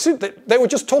 Because they were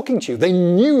just talking to you. They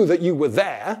knew that you were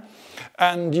there.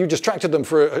 and you distracted them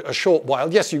for a short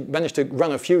while. Yes, you managed to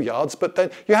run a few yards, but then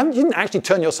you didn't actually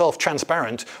turn yourself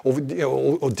transparent or,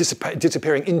 or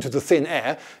disappearing into the thin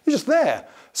air. You're just there.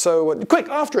 So quick,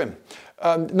 after him.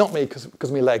 Not me, because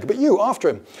of my leg, but you, after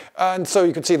him. And so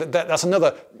you can see that that's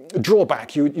another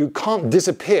drawback. You can't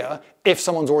disappear if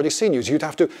someone's already seen you. So you'd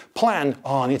have to plan,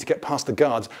 oh, I need to get past the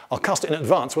guards. I'll cast it in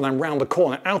advance when I'm round the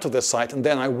corner out of their sight, and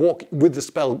then I walk with the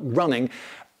spell running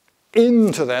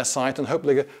into their sight, and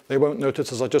hopefully they won't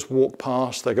notice as I just walk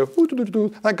past. They go, ooh, doo, doo,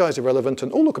 doo, that guy's irrelevant,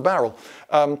 and oh, look, a barrel.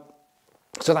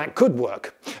 So that could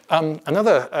work.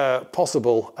 Another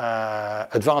possible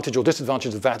advantage or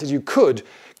disadvantage of that is you could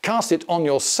cast it on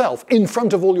yourself in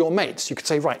front of all your mates. You could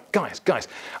say, right, guys,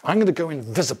 I'm going to go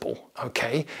invisible,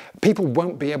 okay? People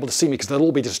won't be able to see me because they'll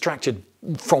all be distracted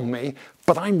from me,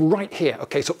 but I'm right here,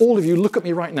 okay? So all of you look at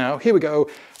me right now. Here we go,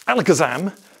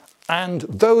 alakazam. And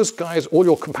those guys, all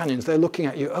your companions, they're looking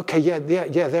at you. Okay, yeah,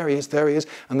 there he is.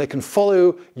 And they can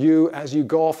follow you as you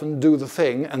go off and do the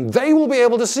thing, and they will be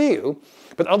able to see you,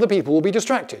 but other people will be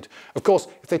distracted. Of course,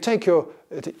 if they take your,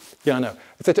 yeah, I know.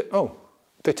 If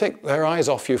they take their eyes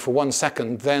off you for 1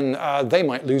 second, then they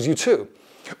might lose you too.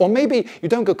 Or maybe you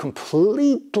don't go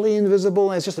completely invisible,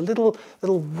 there's just a little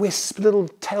wisp, little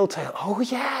telltale. Oh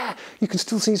yeah, you can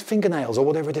still see his fingernails or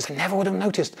whatever it is. I never would have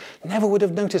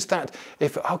noticed that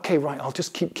if, okay, right, I'll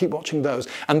just keep watching those.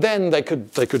 And then they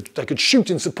could shoot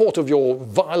in support of your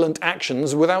violent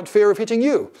actions without fear of hitting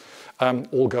you,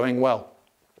 all going well.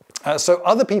 So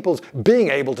other people's being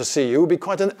able to see you would be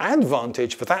quite an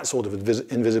advantage for that sort of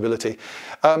invisibility.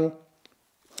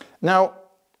 Now,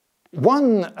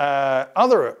 one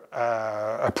other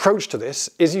approach to this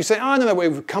is you say, oh, no,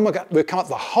 we've come up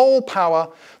the whole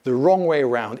power the wrong way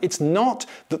around. It's not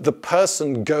that the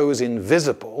person goes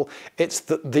invisible, it's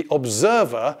that the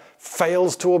observer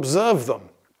fails to observe them.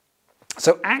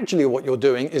 So actually what you're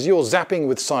doing is you're zapping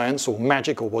with science or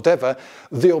magic or whatever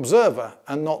the observer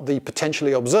and not the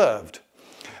potentially observed.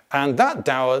 And that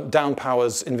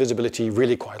downpowers invisibility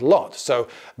really quite a lot. So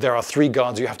there are 3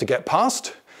 guards you have to get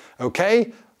past.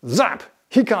 Okay, zap,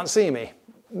 he can't see me,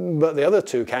 but the other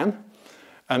 2 can.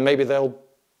 And maybe they'll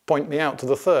point me out to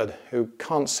the 3rd who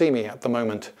can't see me at the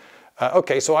moment.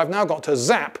 Okay, so I've now got to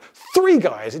zap 3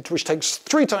 guys, which takes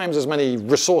 3 times as many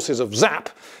resources of zap.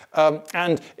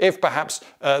 And if perhaps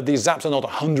these zaps are not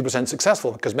 100%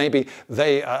 successful, because maybe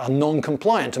they are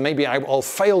non-compliant, and maybe I'll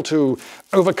fail to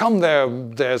overcome their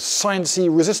sciencey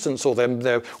resistance or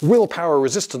their willpower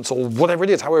resistance or whatever it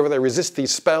is, however they resist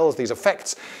these spells, these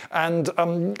effects. And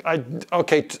I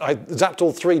zapped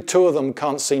all 3, 2 of them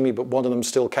can't see me, but 1 of them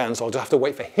still can, so I'll just have to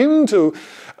wait for him to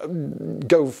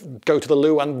go to the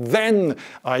loo, and then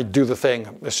I do the thing,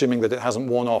 assuming that it hasn't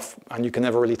worn off, and you can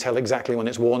never really tell exactly when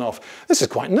it's worn off. This is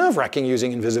quite nerve-wracking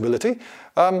using invisibility.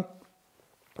 All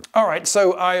right,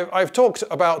 so I've talked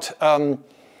about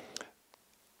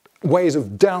ways of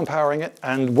downpowering it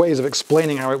and ways of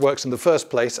explaining how it works in the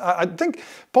first place. I think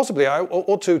possibly I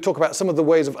ought to talk about some of the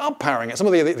ways of uppowering it, some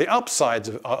of the upsides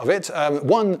of it.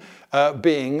 One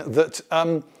being that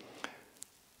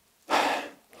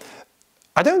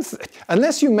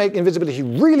unless you make invisibility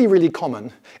really, really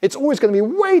common, it's always going to be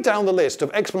way down the list of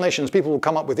explanations people will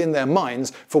come up with in their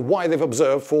minds for why they've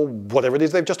observed for whatever it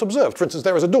is they've just observed. For instance,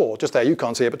 there is a door just there, you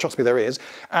can't see it, but trust me, there is.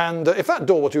 And if that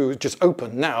door were to just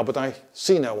open now, but I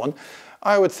see no one,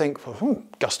 I would think,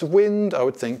 gust of wind. I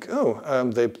would think,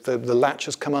 the latch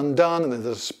has come undone and there's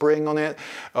a spring on it.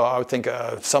 Or I would think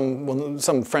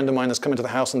some friend of mine has come into the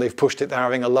house and they've pushed it, they're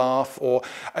having a laugh. Or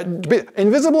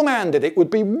Invisible Man did it,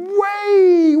 would be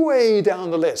way, way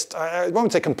down the list. I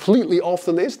won't say completely off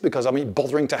the list, because I mean,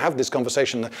 bothering to have this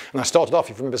conversation, and I started off,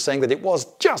 if you remember, saying that it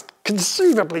was just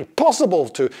conceivably possible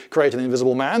to create an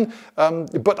Invisible Man.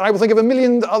 But I will think of a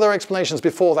million other explanations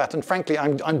before that, and frankly,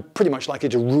 I'm pretty much likely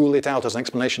to rule it out as an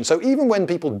explanation. So even when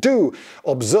people do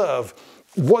observe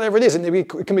whatever it is, and it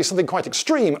can be something quite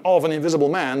extreme of an invisible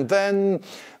man, then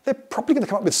they're probably going to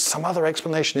come up with some other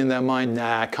explanation in their mind.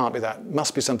 Nah, it can't be that. It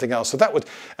must be something else. So that would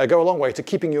go a long way to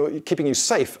keeping you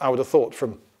safe, I would have thought,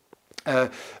 from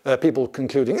people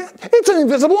concluding, it's an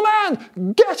invisible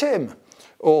man, get him!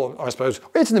 Or, I suppose,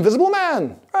 it's an invisible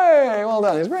man. Hey, well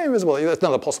done, he's very invisible. That's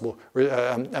another possible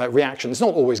reaction. It's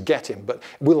not always get him, but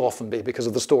it will often be because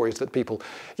of the stories that people,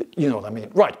 you know what I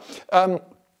mean. Right.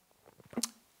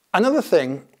 Another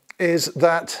thing is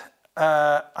that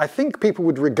I think people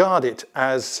would regard it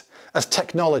as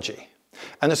technology.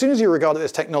 And as soon as you regard it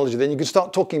as technology, then you can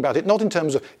start talking about it not in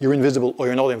terms of you're invisible or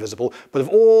you're not invisible, but of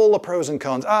all the pros and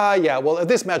cons. Ah, yeah, well, at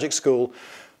this magic school,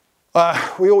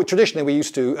 Traditionally, we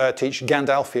used to teach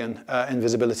Gandalfian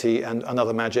invisibility and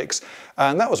other magics,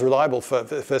 and that was reliable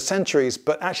for centuries,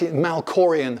 but actually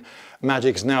Malkorian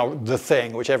magic is now the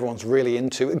thing which everyone's really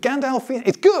into. Gandalfian,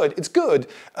 it's good,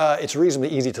 it's reasonably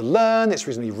easy to learn, it's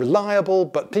reasonably reliable,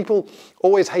 but people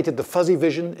always hated the fuzzy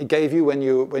vision it gave you when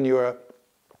you were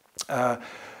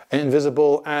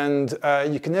invisible, and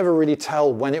you can never really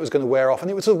tell when it was going to wear off,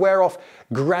 and it would sort of wear off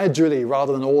gradually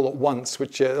rather than all at once,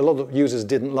 which a lot of users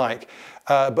didn't like.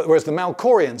 But whereas the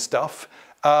Malkorian stuff,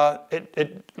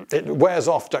 it wears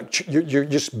off. You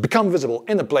just become visible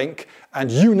in a blink,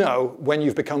 and you know when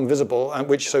you've become visible,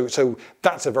 and so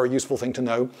that's a very useful thing to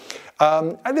know.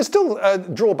 And there's still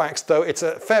drawbacks, though. It's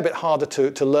a fair bit harder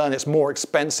to learn. It's more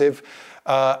expensive.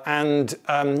 And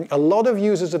a lot of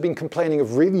users have been complaining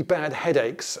of really bad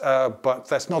headaches, but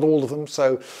that's not all of them.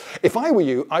 So if I were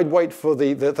you, I'd wait for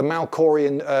the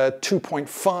Malkorian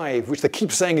 2.5, which they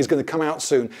keep saying is going to come out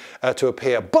soon, to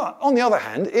appear. But on the other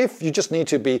hand, if you just need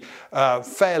to be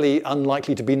fairly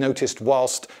unlikely to be noticed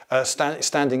whilst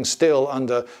standing still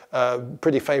under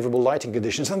pretty favourable lighting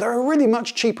conditions, then there are really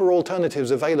much cheaper alternatives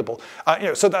available.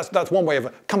 So that's one way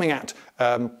of coming at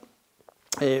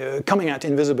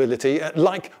invisibility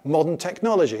like modern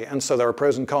technology. And so there are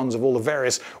pros and cons of all the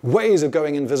various ways of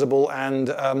going invisible, and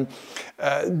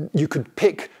you could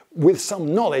pick with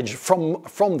some knowledge from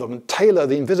them and tailor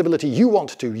the invisibility you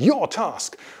want to your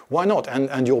task. Why not?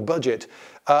 And your budget.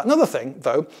 Another thing,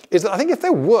 though, is that I think if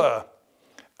there were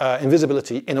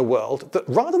invisibility in a world, that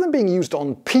rather than being used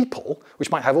on people, which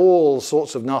might have all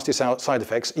sorts of nasty side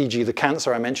effects, e.g. the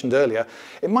cancer I mentioned earlier,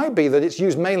 it might be that it's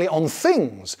used mainly on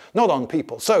things, not on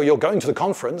people. So you're going to the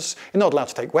conference, you're not allowed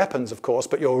to take weapons, of course,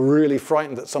 but you're really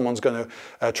frightened that someone's going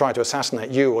to try to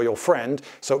assassinate you or your friend,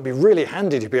 so it'd be really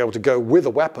handy to be able to go with a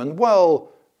weapon.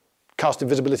 Well, cast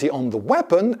invisibility on the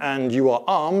weapon, and you are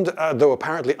armed, though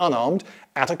apparently unarmed,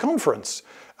 at a conference.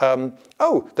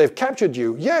 Oh, they've captured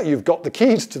you. Yeah, you've got the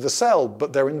keys to the cell,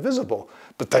 but they're invisible.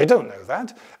 But they don't know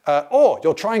that. Or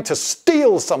you're trying to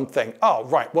steal something. Oh,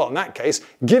 right. Well, in that case,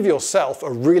 give yourself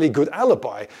a really good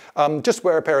alibi. Just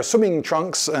wear a pair of swimming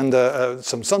trunks and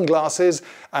some sunglasses,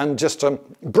 and just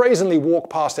brazenly walk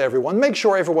past everyone. Make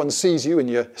sure everyone sees you in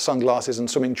your sunglasses and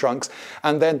swimming trunks,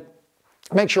 and then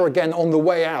make sure again on the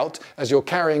way out, as you're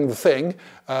carrying the thing,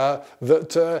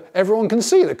 that everyone can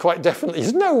see that quite definitely.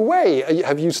 There's no way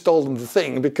have you stolen the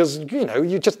thing, because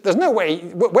there's no way.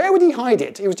 Where would he hide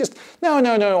it? He was just, no,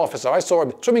 officer, I saw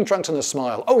him, swimming trunks and a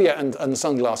smile. Oh yeah, and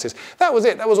sunglasses. That was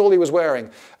it, that was all he was wearing.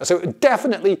 So it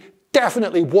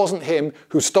definitely wasn't him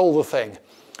who stole the thing.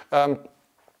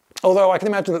 Although I can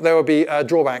imagine that there would be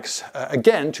drawbacks,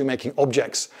 again, to making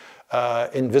objects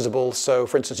invisible. So,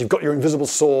 for instance, you've got your invisible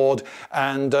sword,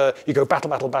 and you go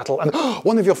battle, and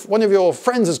one of your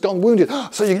friends has gone wounded.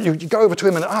 So you go over to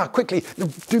him and quickly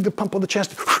do the pump on the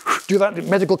chest, do that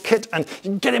medical kit, and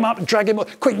you get him up and drag him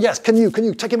up. Quick, yes, can you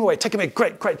take him away? Take him away.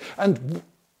 Great. And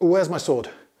where's my sword?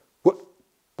 What?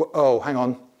 Oh, hang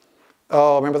on.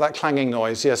 Oh, remember that clanging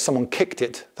noise? Yes, someone kicked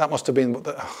it. That must have been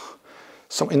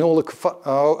in all the.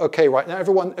 Oh, okay, right now,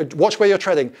 everyone, watch where you're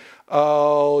treading.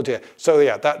 Oh dear. So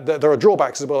yeah, there are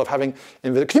drawbacks as well of having.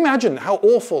 Can you imagine how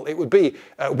awful it would be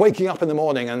waking up in the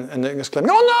morning and exclaiming,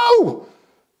 "Oh no!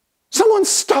 Someone's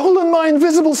stolen my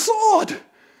invisible sword!"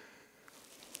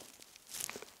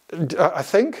 I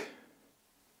think.